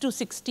 6 to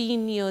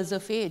 16 years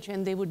of age,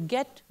 and they would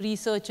get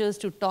researchers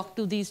to talk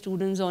to these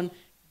students on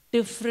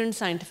different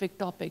scientific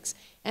topics.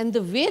 And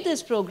the way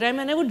this program,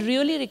 and I would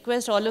really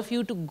request all of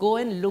you to go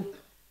and look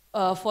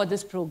for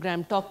this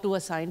program, Talk to a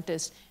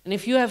Scientist. And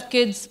if you have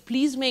kids,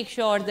 please make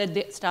sure that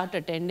they start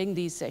attending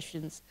these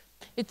sessions.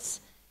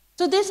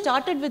 So they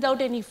started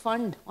without any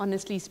fund,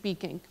 honestly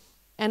speaking.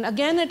 And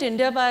again, at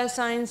India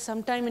Bioscience,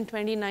 sometime in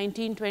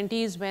 2019-20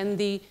 is when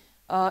the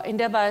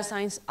India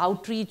Bioscience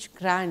Outreach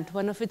Grant,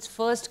 one of its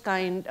first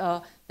kind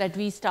that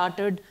we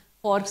started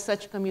for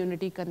such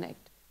community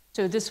connect.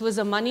 So this was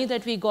a money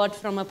that we got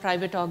from a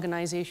private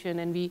organization,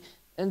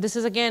 and this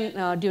is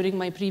again during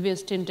my previous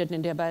stint at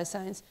India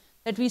Bioscience,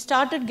 that we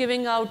started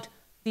giving out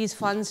these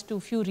funds to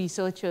few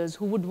researchers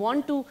who would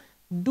want to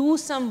do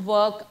some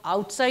work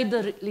outside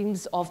the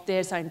rings of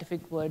their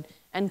scientific world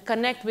and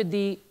connect with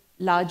the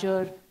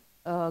larger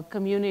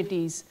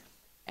communities.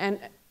 And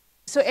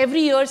so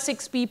every year,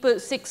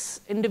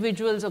 6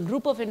 individuals, a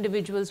group of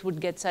individuals would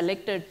get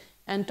selected,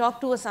 and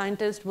Talk to a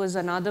Scientist was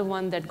another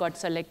one that got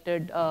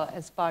selected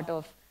as part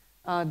of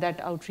that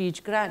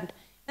outreach grant.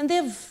 And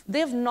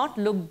they've not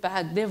looked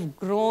back. They've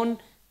grown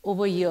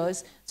over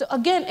years. So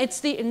again, it's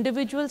the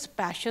individual's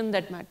passion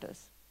that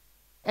matters.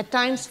 At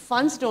times,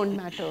 funds don't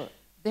matter.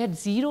 They had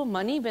zero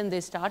money when they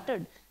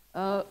started.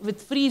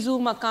 With free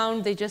Zoom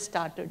account, they just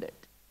started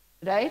it,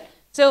 right?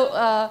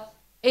 So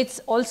it's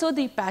also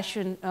the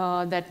passion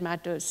that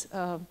matters.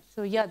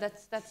 So yeah,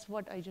 that's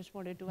what I just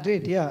wanted to add.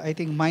 Great, yeah. I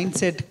think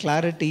mindset,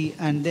 clarity,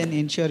 and then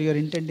ensure your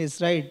intent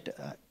is right.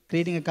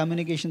 Creating a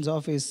communications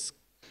office,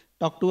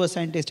 Talk to a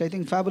Scientist. I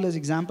think fabulous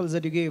examples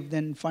that you gave.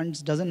 Then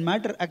funds doesn't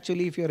matter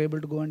actually if you're able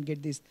to go and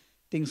get these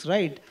things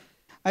right.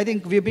 I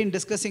think we've been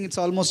discussing, it's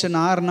almost an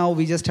hour now.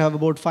 We just have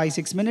about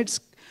 5-6 minutes.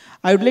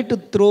 I would like to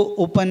throw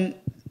open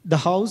the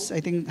house.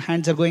 I think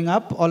hands are going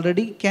up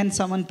already. Can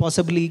someone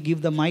possibly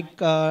give the mic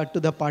to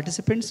the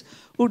participants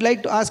who would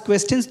like to ask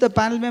questions to the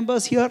panel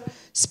members here,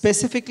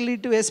 specifically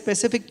to a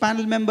specific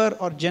panel member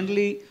or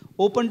generally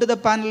open to the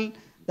panel?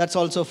 That's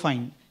also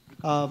fine.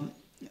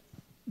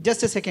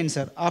 Just a second,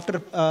 sir.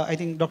 After, I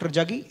think, Dr.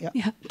 Jaggi. Yeah.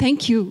 Yeah,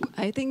 thank you.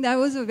 I think that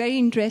was a very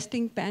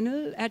interesting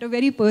panel at a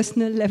very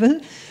personal level.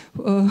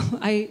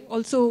 I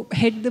also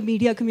head the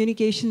media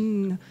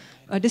communication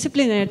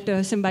discipline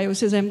at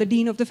Symbiosis. I'm the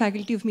Dean of the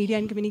Faculty of Media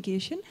and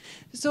Communication.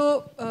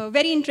 So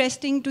very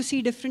interesting to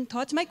see different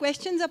thoughts. My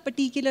questions are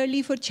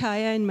particularly for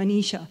Chaya and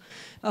Manisha.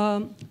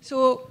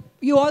 So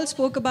you all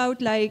spoke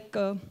about like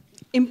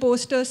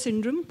imposter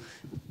syndrome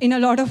in a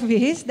lot of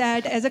ways,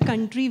 that as a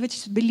country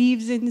which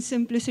believes in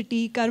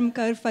simplicity, karm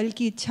kar, phal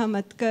ki ichha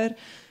mat kar,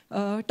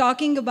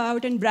 talking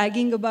about and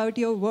bragging about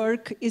your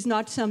work is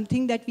not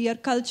something that we are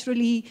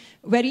culturally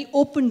very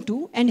open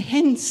to, and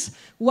hence,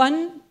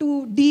 one,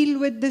 to deal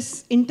with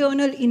this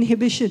internal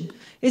inhibition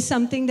is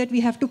something that we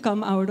have to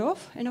come out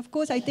of. And of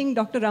course, I think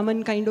Dr.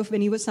 Raman kind of,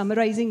 when he was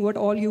summarizing what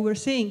all you were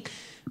saying,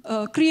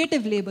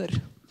 creative labor.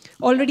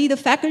 Already the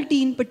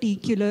faculty in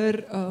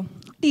particular,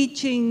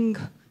 teaching,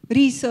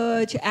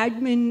 research,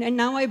 admin, and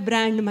now I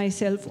brand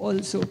myself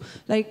also.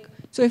 Like,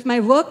 so if my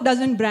work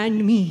doesn't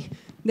brand me,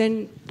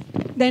 then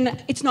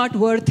it's not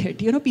worth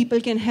it. You know,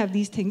 people can have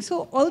these things.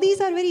 So all these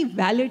are very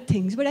valid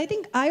things, but I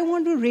think I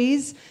want to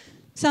raise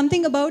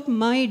something about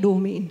my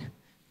domain.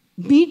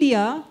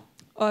 Media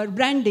or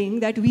branding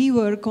that we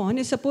work on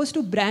is supposed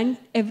to brand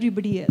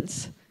everybody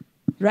else,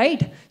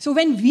 right? So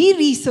when we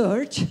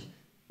research,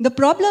 the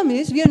problem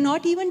is we are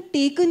not even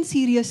taken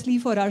seriously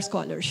for our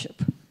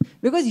scholarship.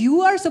 Because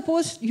you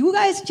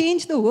guys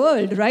change the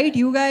world, right?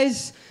 You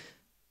guys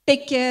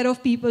take care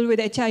of people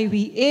with HIV,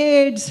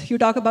 AIDS. You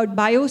talk about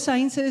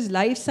biosciences,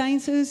 life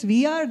sciences.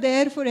 We are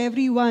there for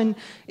everyone.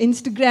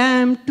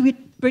 Instagram,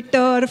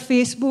 Twitter,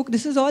 Facebook.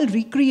 This is all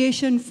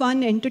recreation,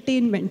 fun,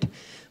 entertainment.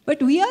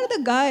 But we are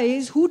the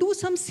guys who do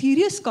some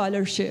serious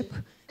scholarship.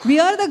 We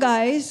are the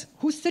guys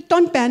who sit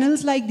on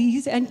panels like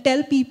these and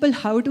tell people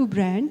how to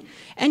brand.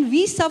 And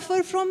we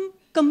suffer from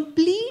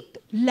complete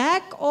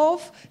lack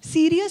of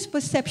serious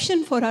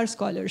perception for our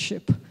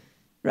scholarship,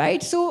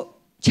 right? So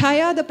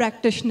Chaya, the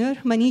practitioner,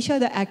 Manisha,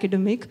 the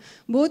academic,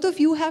 both of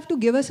you have to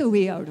give us a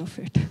way out of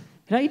it,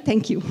 right?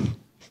 Thank you.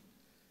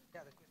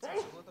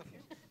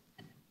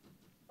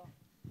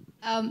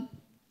 I'm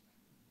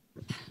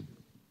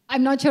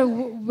not sure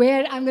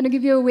where I'm going to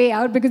give you a way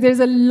out because there's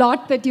a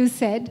lot that you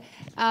said.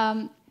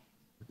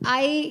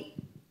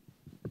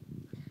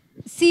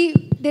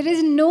 See, there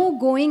is no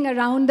going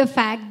around the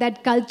fact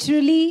that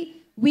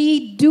culturally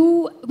we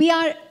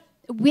are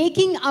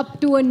waking up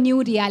to a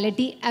new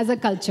reality as a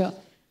culture.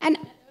 And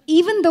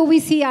even though we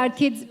see our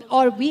kids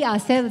or we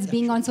ourselves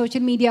being on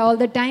social media all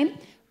the time,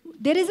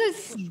 there is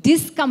a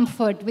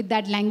discomfort with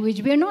that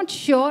language. We're not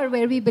sure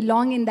where we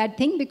belong in that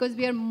thing because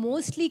we are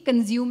mostly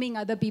consuming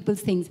other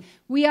people's things.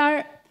 We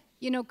are,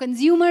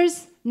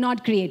 consumers,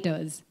 not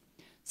creators.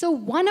 So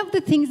one of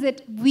the things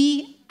that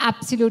we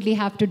absolutely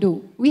have to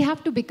do, we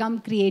have to become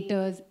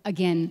creators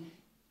again.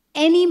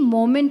 Any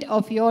moment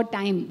of your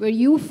time where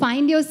you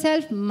find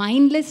yourself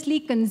mindlessly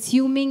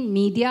consuming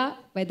media,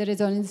 whether it's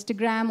on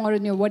Instagram or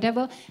in your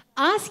whatever,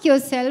 ask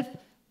yourself,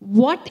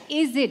 what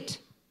is it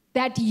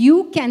that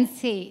you can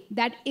say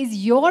that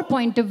is your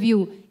point of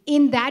view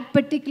in that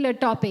particular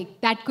topic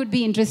that could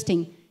be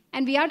interesting?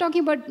 And we are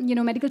talking about,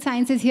 medical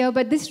sciences here,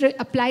 but this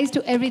applies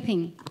to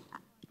everything.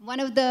 One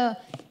of the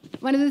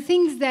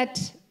things that,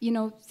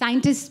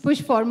 scientists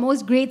push for,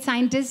 most great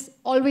scientists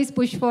always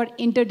push for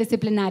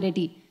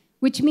interdisciplinarity,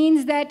 which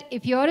means that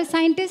if you're a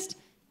scientist,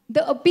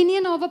 the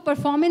opinion of a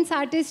performance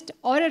artist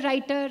or a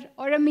writer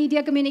or a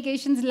media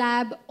communications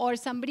lab or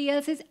somebody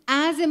else is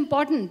as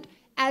important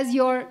as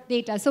your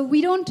data. So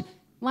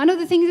one of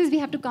the things is we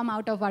have to come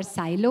out of our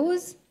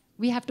silos.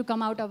 We have to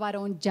come out of our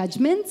own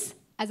judgments.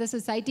 As a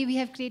society, we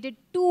have created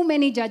too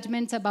many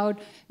judgments about,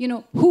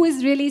 who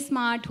is really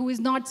smart, who is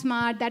not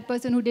smart, that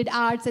person who did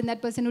arts and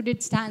that person who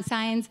did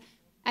science.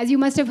 As you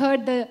must have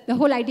heard, the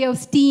whole idea of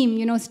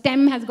STEAM,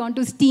 STEM has gone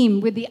to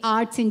STEAM with the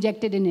arts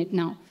injected in it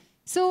now.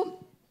 So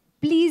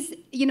please,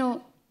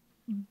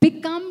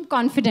 become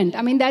confident.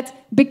 I mean,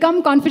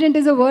 become confident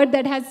is a word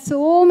that has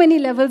so many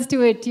levels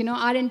to it.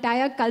 Our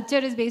entire culture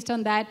is based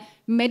on that.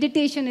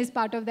 Meditation is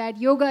part of that.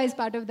 Yoga is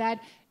part of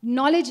that.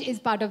 Knowledge is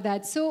part of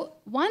that. So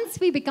once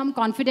we become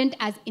confident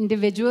as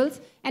individuals,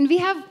 and we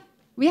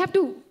have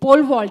to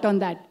pole vault on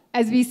that,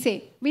 as we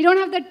say. We don't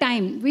have the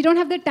time. We don't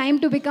have the time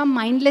to become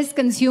mindless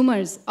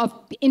consumers of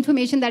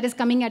information that is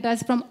coming at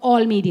us from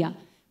all media.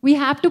 We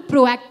have to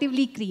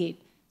proactively create.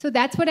 So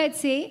that's what I'd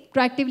say,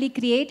 proactively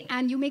create.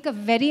 And you make a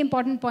very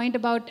important point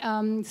about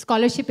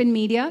scholarship in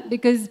media,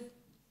 because,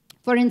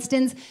 for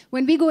instance,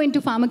 when we go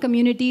into farmer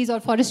communities or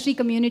forestry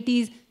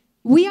communities,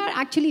 we are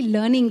actually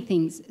learning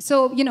things.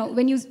 So,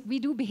 we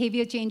do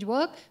behavior change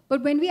work,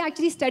 but when we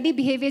actually study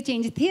behavior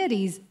change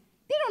theories,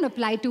 they don't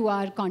apply to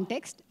our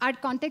context. Our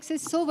context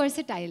is so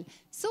versatile.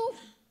 So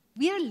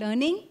we are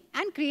learning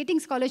and creating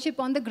scholarship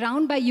on the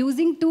ground by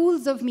using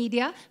tools of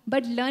media,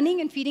 but learning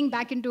and feeding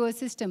back into a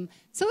system.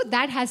 So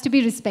that has to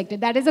be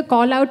respected. That is a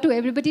call out to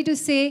everybody to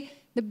say,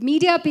 the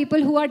media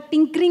people who are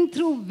tinkering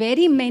through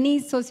very many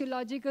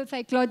sociological,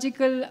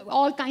 psychological,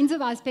 all kinds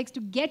of aspects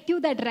to get you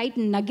that right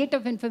nugget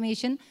of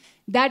information,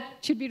 that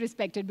should be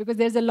respected because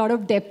there's a lot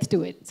of depth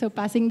to it. So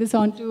passing this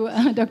on to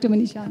Dr.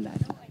 Manisha on that.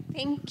 I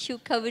think you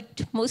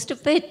covered most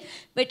of it.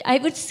 But I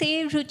would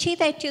say, Ruchi,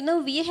 that,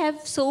 we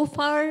have so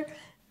far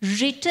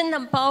written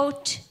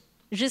about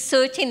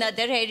research in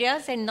other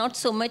areas and not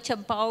so much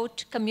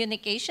about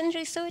communication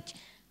research.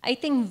 I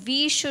think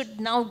we should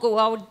now go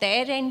out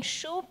there and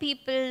show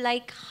people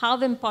like how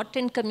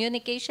important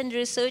communication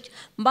research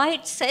by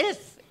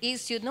itself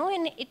is,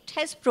 and it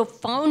has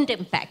profound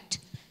impact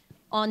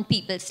on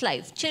people's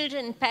lives.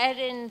 Children,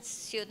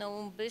 parents,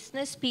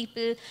 business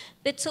people.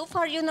 But so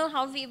far,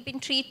 how we've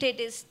been treated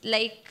is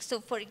like, so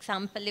for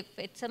example, if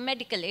it's a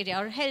medical area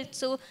or health,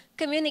 so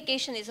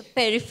communication is a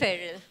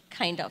peripheral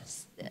kind of,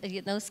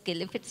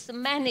 skill. If it's the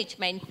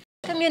management,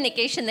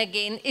 communication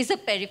again is a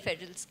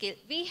peripheral skill.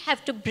 We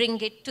have to bring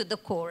it to the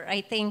core.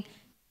 I think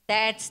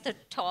that's the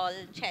tall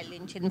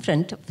challenge in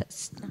front of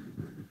us.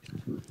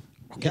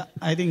 Okay. Yeah,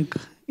 I think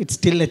it's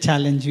still a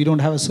challenge. We don't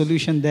have a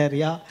solution there.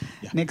 Yeah.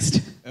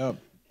 Next.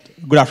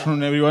 Good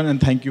afternoon, everyone,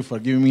 and thank you for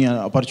giving me an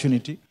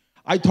opportunity.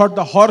 I thought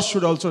the horse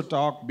should also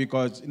talk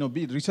because,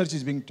 research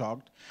is being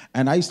talked.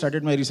 And I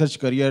started my research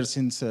career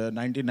since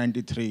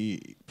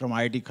 1993 from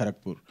IIT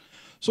Kharagpur.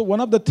 So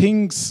one of the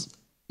things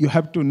you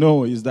have to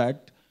know is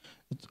that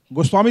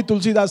Goswami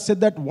Tulsidas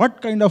said that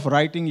what kind of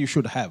writing you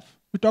should have.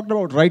 We talked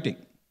about writing.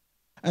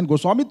 And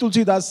Goswami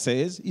Tulsidas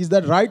says is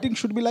that writing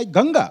should be like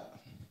Ganga.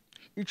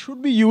 It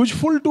should be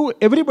useful to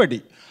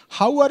everybody.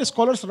 How are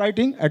scholars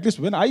writing? At least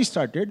when I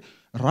started,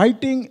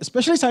 writing,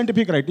 especially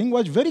scientific writing,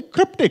 was very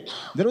cryptic.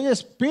 There was a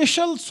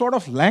special sort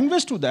of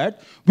language to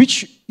that,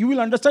 which you will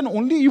understand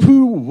only if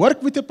you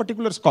work with a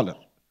particular scholar.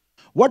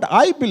 What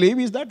I believe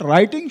is that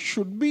writing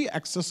should be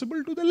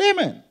accessible to the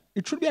layman.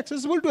 It should be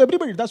accessible to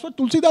everybody. That's what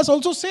Tulsidas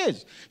also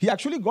says. He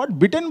actually got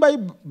bitten by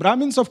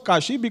Brahmins of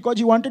Kashi because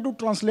he wanted to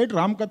translate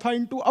Ram Katha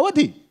into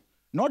Awadhi,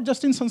 not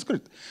just in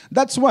Sanskrit.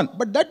 That's one.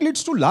 But that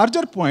leads to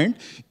larger point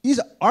is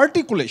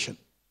articulation,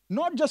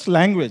 not just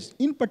language,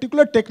 in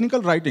particular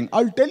technical writing.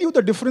 I'll tell you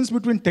the difference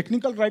between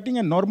technical writing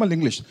and normal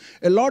English.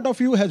 A lot of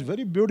you has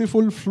very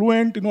beautiful,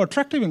 fluent,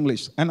 attractive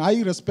English. And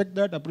I respect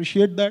that,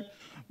 appreciate that.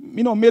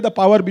 May the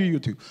power be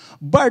with you.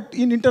 But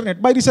in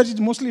internet, my research is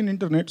mostly in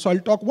internet, so I'll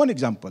talk one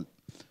example.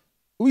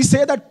 We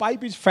say that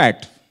pipe is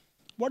fat.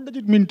 What does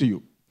it mean to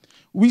you?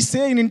 We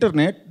say in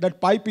internet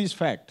that pipe is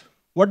fat.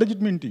 What does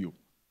it mean to you?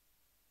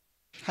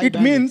 It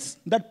means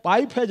that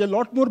pipe has a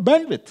lot more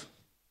bandwidth.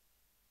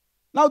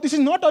 Now, this is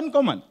not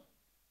uncommon.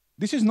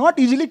 This is not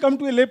easily come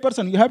to a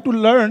layperson. You have to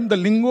learn the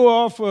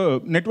lingo of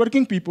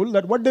networking people,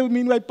 that what they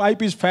mean by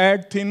pipe is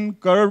fat, thin,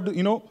 curved,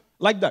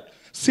 like that.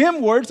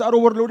 Same words are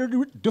overloaded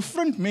with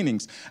different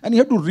meanings. And you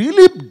have to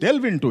really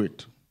delve into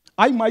it.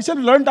 I myself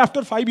learned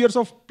after 5 years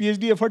of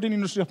PhD effort in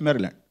University of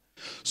Maryland.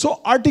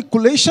 So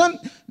articulation,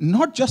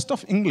 not just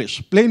of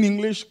English, plain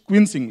English,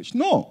 Queen's English.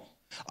 No.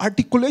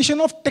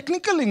 Articulation of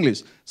technical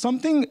English.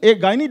 Something a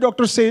gynae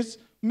doctor says,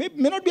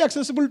 may not be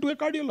accessible to a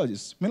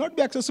cardiologist, may not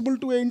be accessible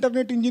to an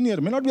internet engineer,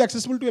 may not be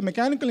accessible to a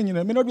mechanical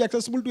engineer, may not be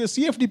accessible to a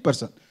CFD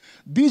person.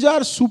 These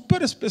are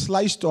super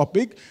specialized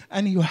topics,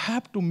 and you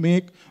have to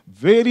make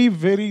very,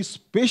 very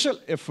special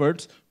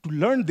efforts to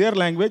learn their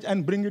language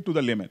and bring it to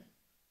the layman.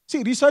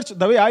 See, research,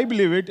 the way I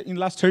believe it in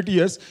last 30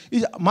 years,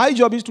 is my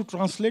job is to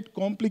translate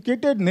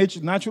complicated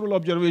natural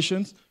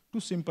observations to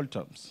simple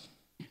terms.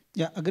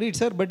 Yeah, agreed,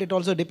 sir. But it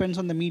also depends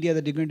on the media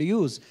that you're going to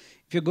use.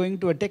 If you're going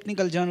to a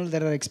technical journal,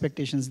 there are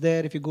expectations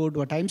there. If you go to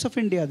a Times of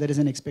India, there is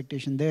an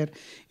expectation there.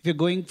 If you're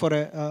going for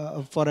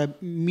a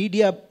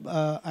media,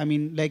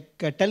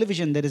 like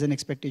television, there is an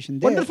expectation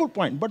there. Wonderful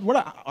point. But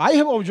what I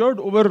have observed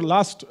over the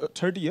last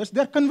 30 years,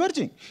 they are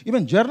converging.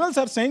 Even journals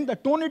are saying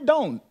that tone it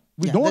down.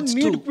 We don't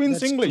need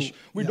Queen's English.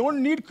 We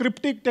don't need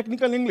cryptic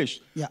technical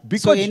English. Yeah.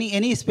 So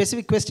any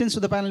specific questions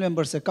to the panel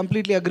members? I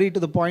completely agree to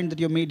the point that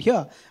you made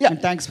here. Yeah.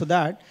 And thanks for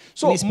that.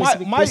 So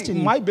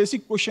my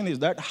basic question is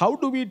that how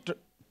do we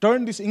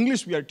turn this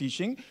English we are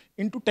teaching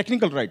into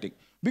technical writing?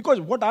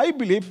 Because what I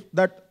believe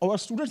that our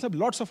students have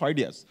lots of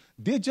ideas.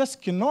 They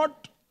just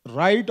cannot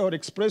write or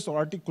express or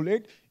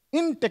articulate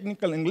in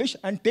technical English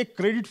and take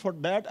credit for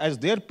that as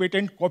their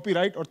patent,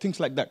 copyright, or things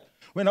like that.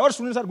 When our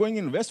students are going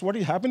in West, what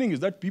is happening is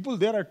that people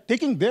there are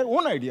taking their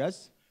own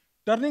ideas,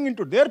 turning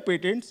into their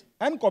patents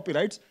and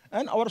copyrights,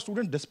 and our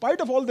students,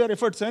 despite of all their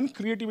efforts and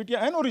creativity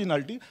and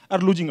originality, are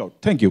losing out.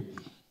 Thank you.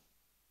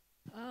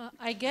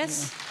 I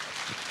guess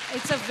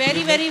it's a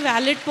very, very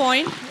valid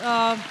point.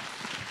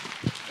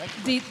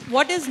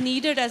 What is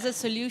needed as a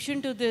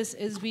solution to this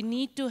is we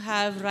need to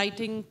have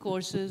writing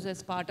courses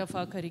as part of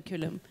our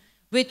curriculum,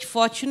 which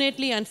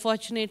fortunately,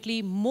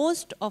 unfortunately,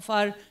 most of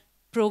our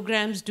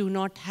programs do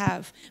not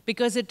have,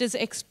 because it is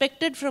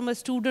expected from a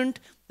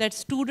student that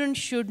students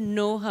should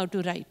know how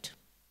to write,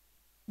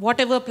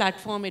 whatever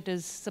platform it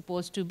is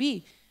supposed to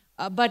be.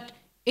 But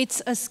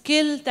it's a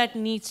skill that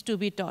needs to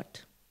be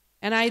taught.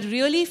 And I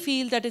really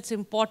feel that it's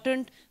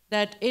important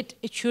that it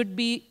should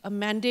be a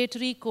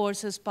mandatory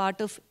course as part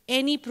of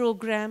any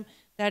program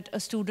that a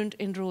student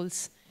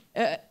enrolls.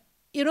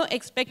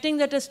 Expecting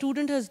that a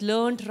student has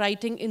learned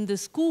writing in the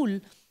school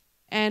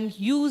and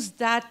use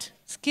that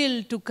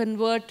skill to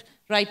convert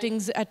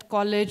writings at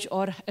college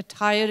or at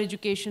higher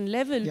education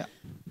level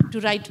to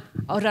write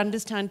or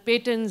understand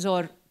patents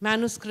or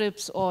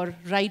manuscripts or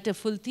write a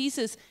full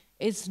thesis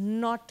is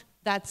not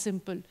that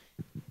simple.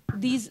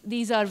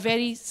 These are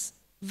very,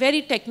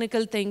 very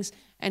technical things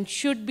and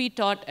should be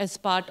taught as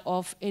part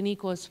of any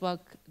coursework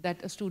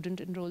that a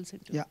student enrolls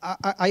into. Yeah,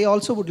 I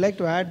also would like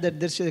to add that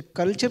there's a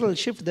cultural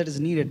shift that is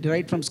needed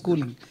right from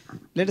schooling.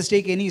 Let us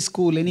take any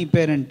school, any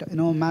parent,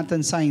 math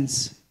and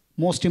science,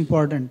 most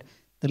important.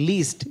 The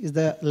least is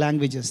the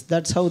languages.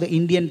 That's how the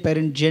Indian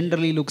parent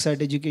generally looks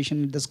at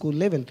education at the school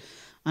level.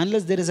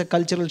 Unless there is a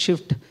cultural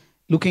shift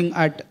looking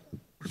at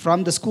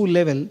from the school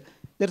level,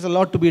 there's a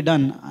lot to be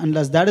done.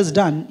 Unless that is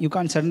done, you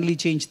can't suddenly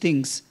change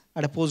things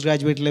at a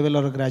postgraduate level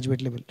or a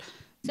graduate level.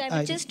 So I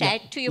would just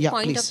add to your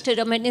point, Dr.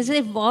 Raman, is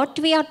that what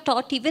we are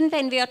taught, even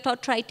when we are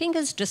taught writing,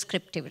 is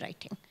descriptive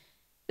writing.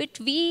 But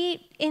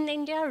we in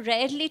India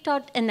rarely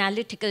taught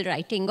analytical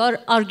writing or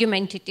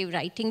argumentative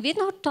writing. We're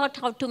not taught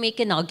how to make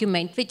an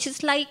argument, which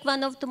is like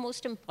one of the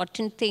most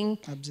important things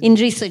in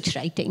research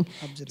writing.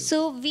 Absolutely.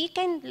 So we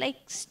can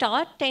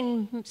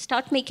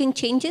start making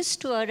changes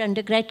to our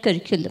undergrad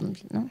curriculum.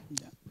 Yeah.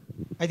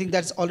 I think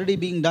that's already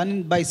being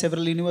done by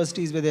several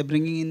universities where they're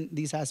bringing in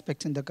these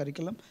aspects in the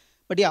curriculum.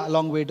 But yeah, a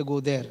long way to go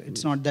there.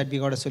 It's not that we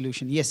got a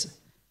solution. Yes,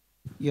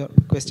 your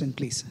question,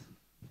 please.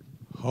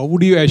 How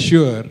would you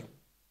assure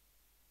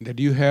that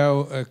you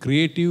have a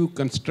creative,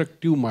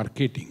 constructive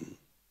marketing?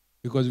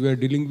 Because we are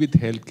dealing with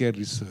healthcare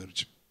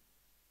research.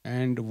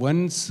 And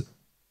once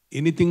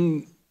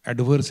anything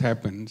adverse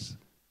happens,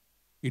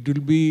 it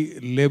will be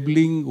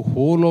labeling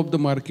whole of the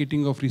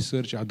marketing of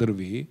research other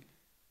way,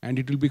 and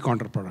it will be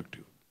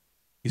counterproductive.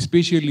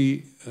 Especially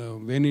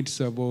when it's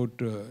about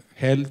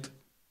health.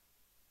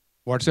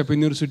 WhatsApp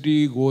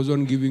University goes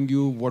on giving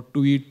you what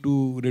to eat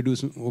to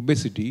reduce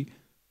obesity,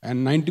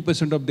 and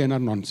 90% of them are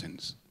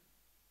nonsense.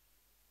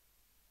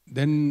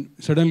 Then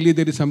suddenly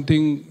there is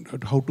something,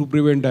 how to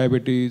prevent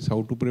diabetes,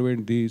 how to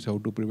prevent this, how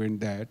to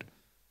prevent that.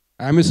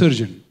 I am a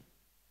surgeon.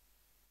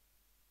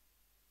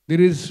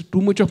 There is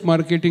too much of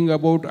marketing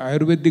about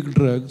Ayurvedic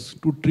drugs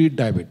to treat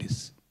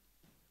diabetes.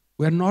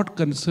 We are not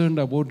concerned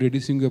about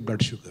reducing your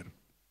blood sugar.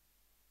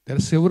 There are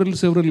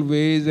several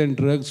ways and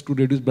drugs to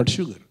reduce blood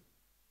sugar.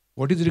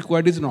 What is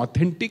required is an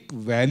authentic,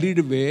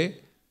 valid way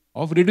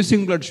of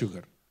reducing blood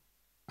sugar.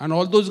 And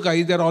all those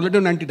guys, they are already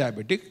on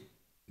anti-diabetic.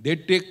 They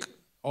take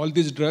all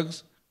these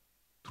drugs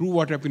through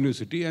WhatsApp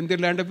University and they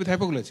land up with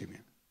hypoglycemia.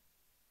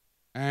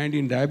 And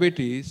in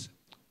diabetes,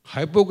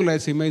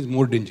 hypoglycemia is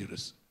more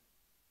dangerous.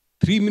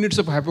 3 minutes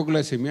of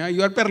hypoglycemia,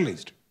 you are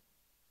paralyzed.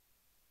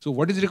 So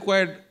what is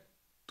required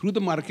through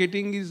the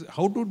marketing is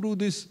how to do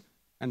this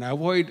and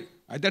avoid.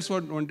 That's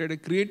what I wanted, a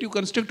creative,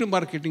 constructive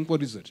marketing for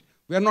research.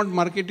 We are not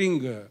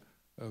marketing,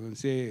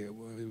 say,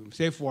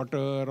 safe water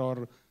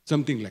or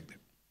something like that.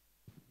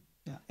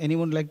 Yeah.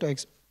 Anyone would like to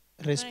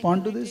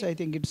respond to this? I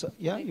think it's,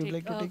 yeah, you'd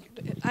like to take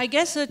it? I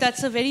guess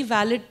that's a very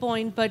valid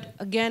point, but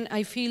again,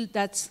 I feel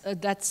that's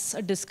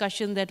a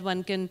discussion that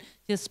one can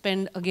just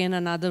spend again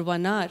another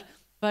 1 hour.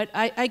 But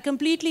I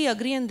completely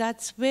agree, and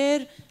that's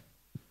where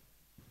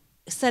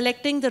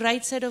selecting the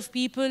right set of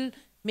people,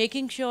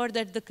 making sure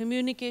that the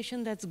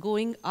communication that's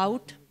going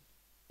out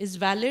is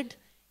valid,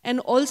 and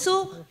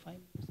also,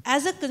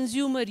 as a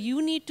consumer,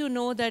 you need to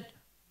know that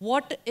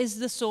what is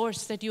the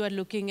source that you are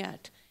looking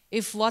at.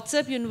 If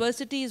WhatsApp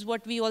University is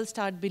what we all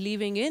start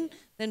believing in,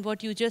 then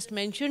what you just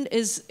mentioned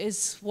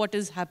is what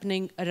is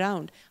happening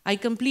around. I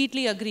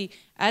completely agree.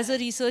 As a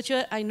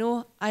researcher, I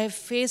know I have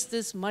faced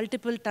this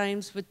multiple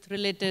times with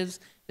relatives,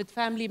 with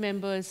family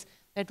members,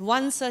 that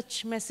one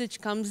such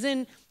message comes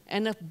in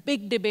and a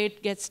big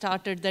debate gets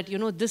started that, you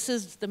know, this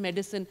is the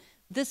medicine,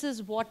 this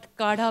is what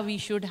kadha we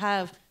should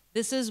have,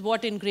 this is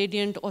what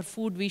ingredient or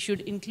food we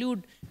should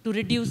include to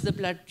reduce the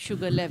blood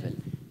sugar level.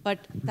 But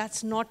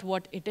that's not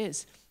what it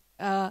is.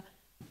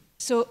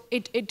 So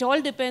it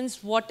all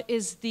depends what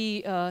is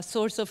the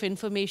source of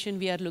information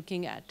we are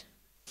looking at.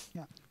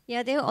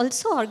 Yeah, there are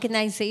also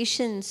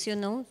organizations, you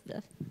know,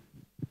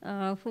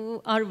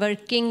 who are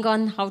working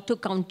on how to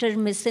counter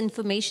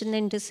misinformation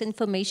and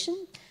disinformation.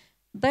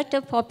 But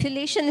the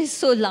population is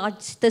so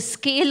large, the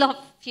scale of,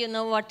 you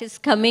know, what is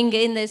coming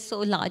in is so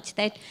large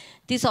that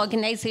these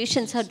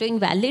organizations are doing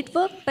valid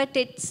work, but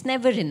it's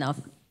never enough.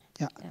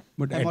 Yeah.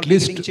 But I'm at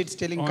least getting chits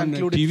telling on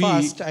conclude it TV,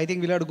 fast. I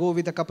think we'll have to go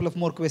with a couple of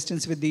more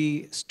questions with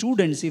the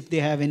students if they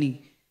have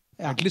any.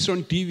 Yeah. At least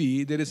on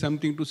TV, there is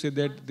something to say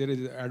that there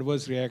is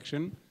adverse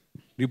reaction,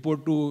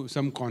 report to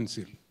some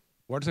council.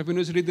 WhatsApp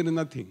University, there is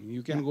nothing.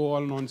 You can go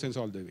all nonsense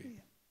all the way.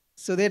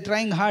 So they're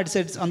trying hard. So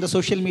it's on the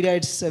social media,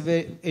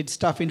 it's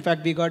tough. In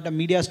fact, we got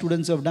media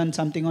students who have done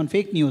something on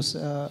fake news.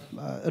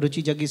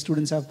 Ruchi Jaggi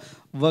students have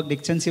worked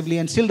extensively,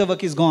 and still the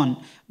work is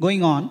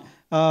going on.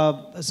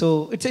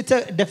 So it's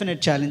a definite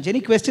challenge.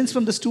 Any questions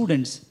from the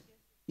students?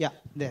 Yeah,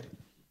 there.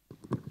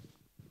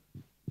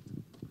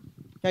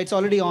 Yeah, it's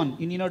already on.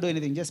 You need not do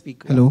anything. Just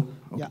speak. Hello.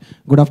 Yeah.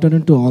 Good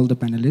afternoon to all the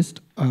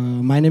panelists.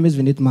 My name is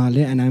Vinit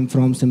Mahale, and I'm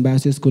from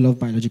Symbiosis School of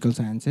Biological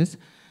Sciences.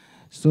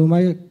 So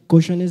my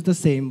question is the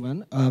same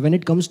one. When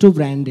it comes to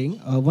branding,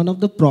 one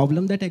of the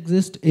problems that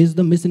exists is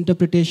the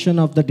misinterpretation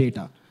of the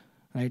data.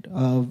 Right?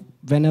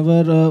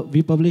 Whenever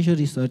we publish a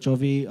research or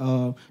we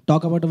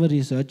talk about our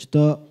research,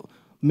 the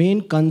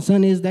main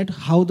concern is that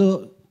how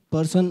the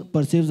person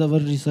perceives our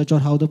research or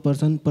how the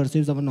person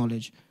perceives our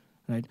knowledge.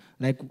 Right?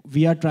 Like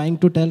we are trying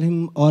to tell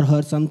him or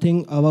her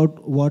something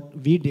about what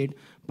we did,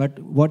 but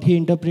what he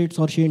interprets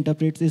or she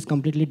interprets is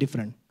completely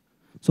different.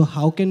 So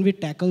how can we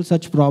tackle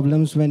such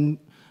problems when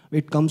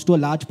it comes to a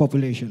large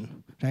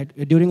population? Right?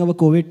 During our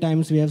COVID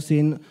times, we have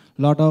seen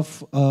a lot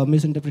of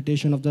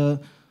misinterpretation of the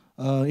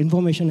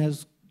information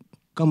has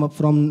come up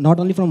from not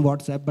only from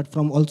WhatsApp, but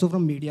also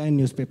from media and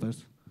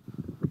newspapers.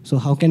 So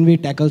how can we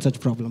tackle such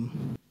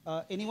problem?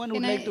 Anyone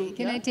would like to?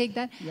 Can I take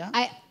that? Yeah.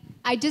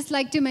 I just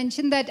like to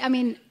mention that, I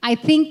mean, I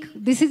think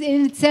this is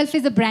in itself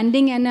is a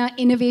branding and an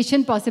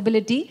innovation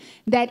possibility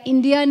that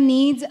India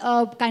needs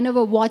a kind of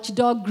a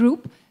watchdog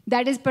group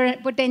that is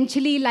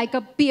potentially like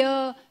a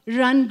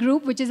peer-run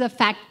group, which is a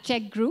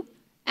fact-check group.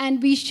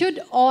 And we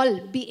should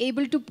all be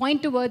able to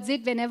point towards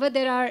it whenever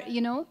there are,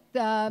 you know,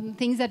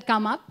 things that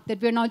come up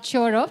that we're not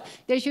sure of.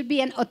 There should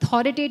be an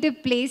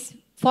authoritative place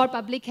for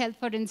public health,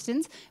 for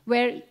instance,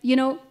 where, you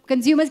know,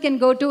 consumers can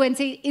go to and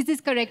say, is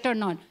this correct or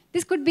not?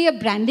 This could be a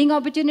branding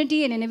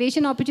opportunity, an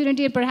innovation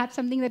opportunity, and perhaps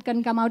something that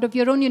can come out of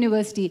your own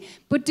university.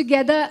 Put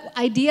together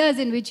ideas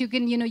in which you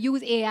can, you know,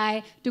 use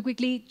AI to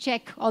quickly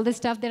check all this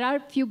stuff. There are a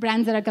few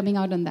brands that are coming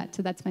out on that,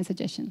 so that's my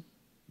suggestion.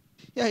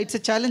 Yeah, it's a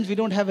challenge. We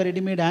don't have a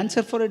ready-made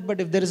answer for it,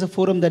 but if there is a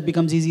forum that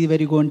becomes easy where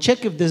you go and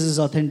check if this is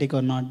authentic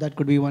or not, that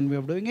could be one way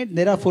of doing it.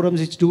 There are forums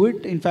which do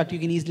it. In fact, you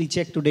can easily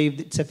check today if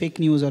it's a fake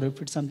news or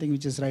if it's something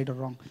which is right or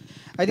wrong.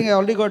 I think I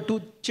already got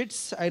 2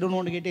 chits. I don't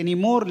want to get any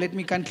more. Let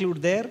me conclude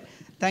there.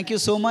 Thank you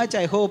so much.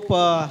 I hope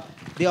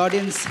the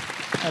audience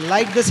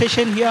liked the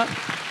session here.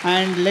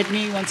 And let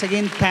me once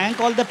again thank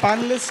all the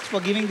panelists for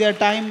giving their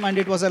time, and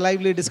it was a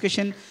lively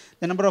discussion.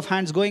 The number of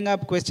hands going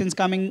up, questions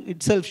coming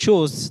itself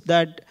shows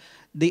that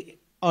the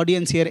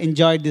audience here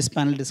enjoyed this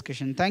panel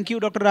discussion. Thank you,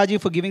 Dr.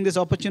 Rajiv, for giving this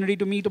opportunity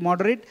to me to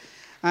moderate.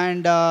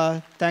 And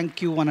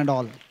thank you, one and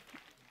all.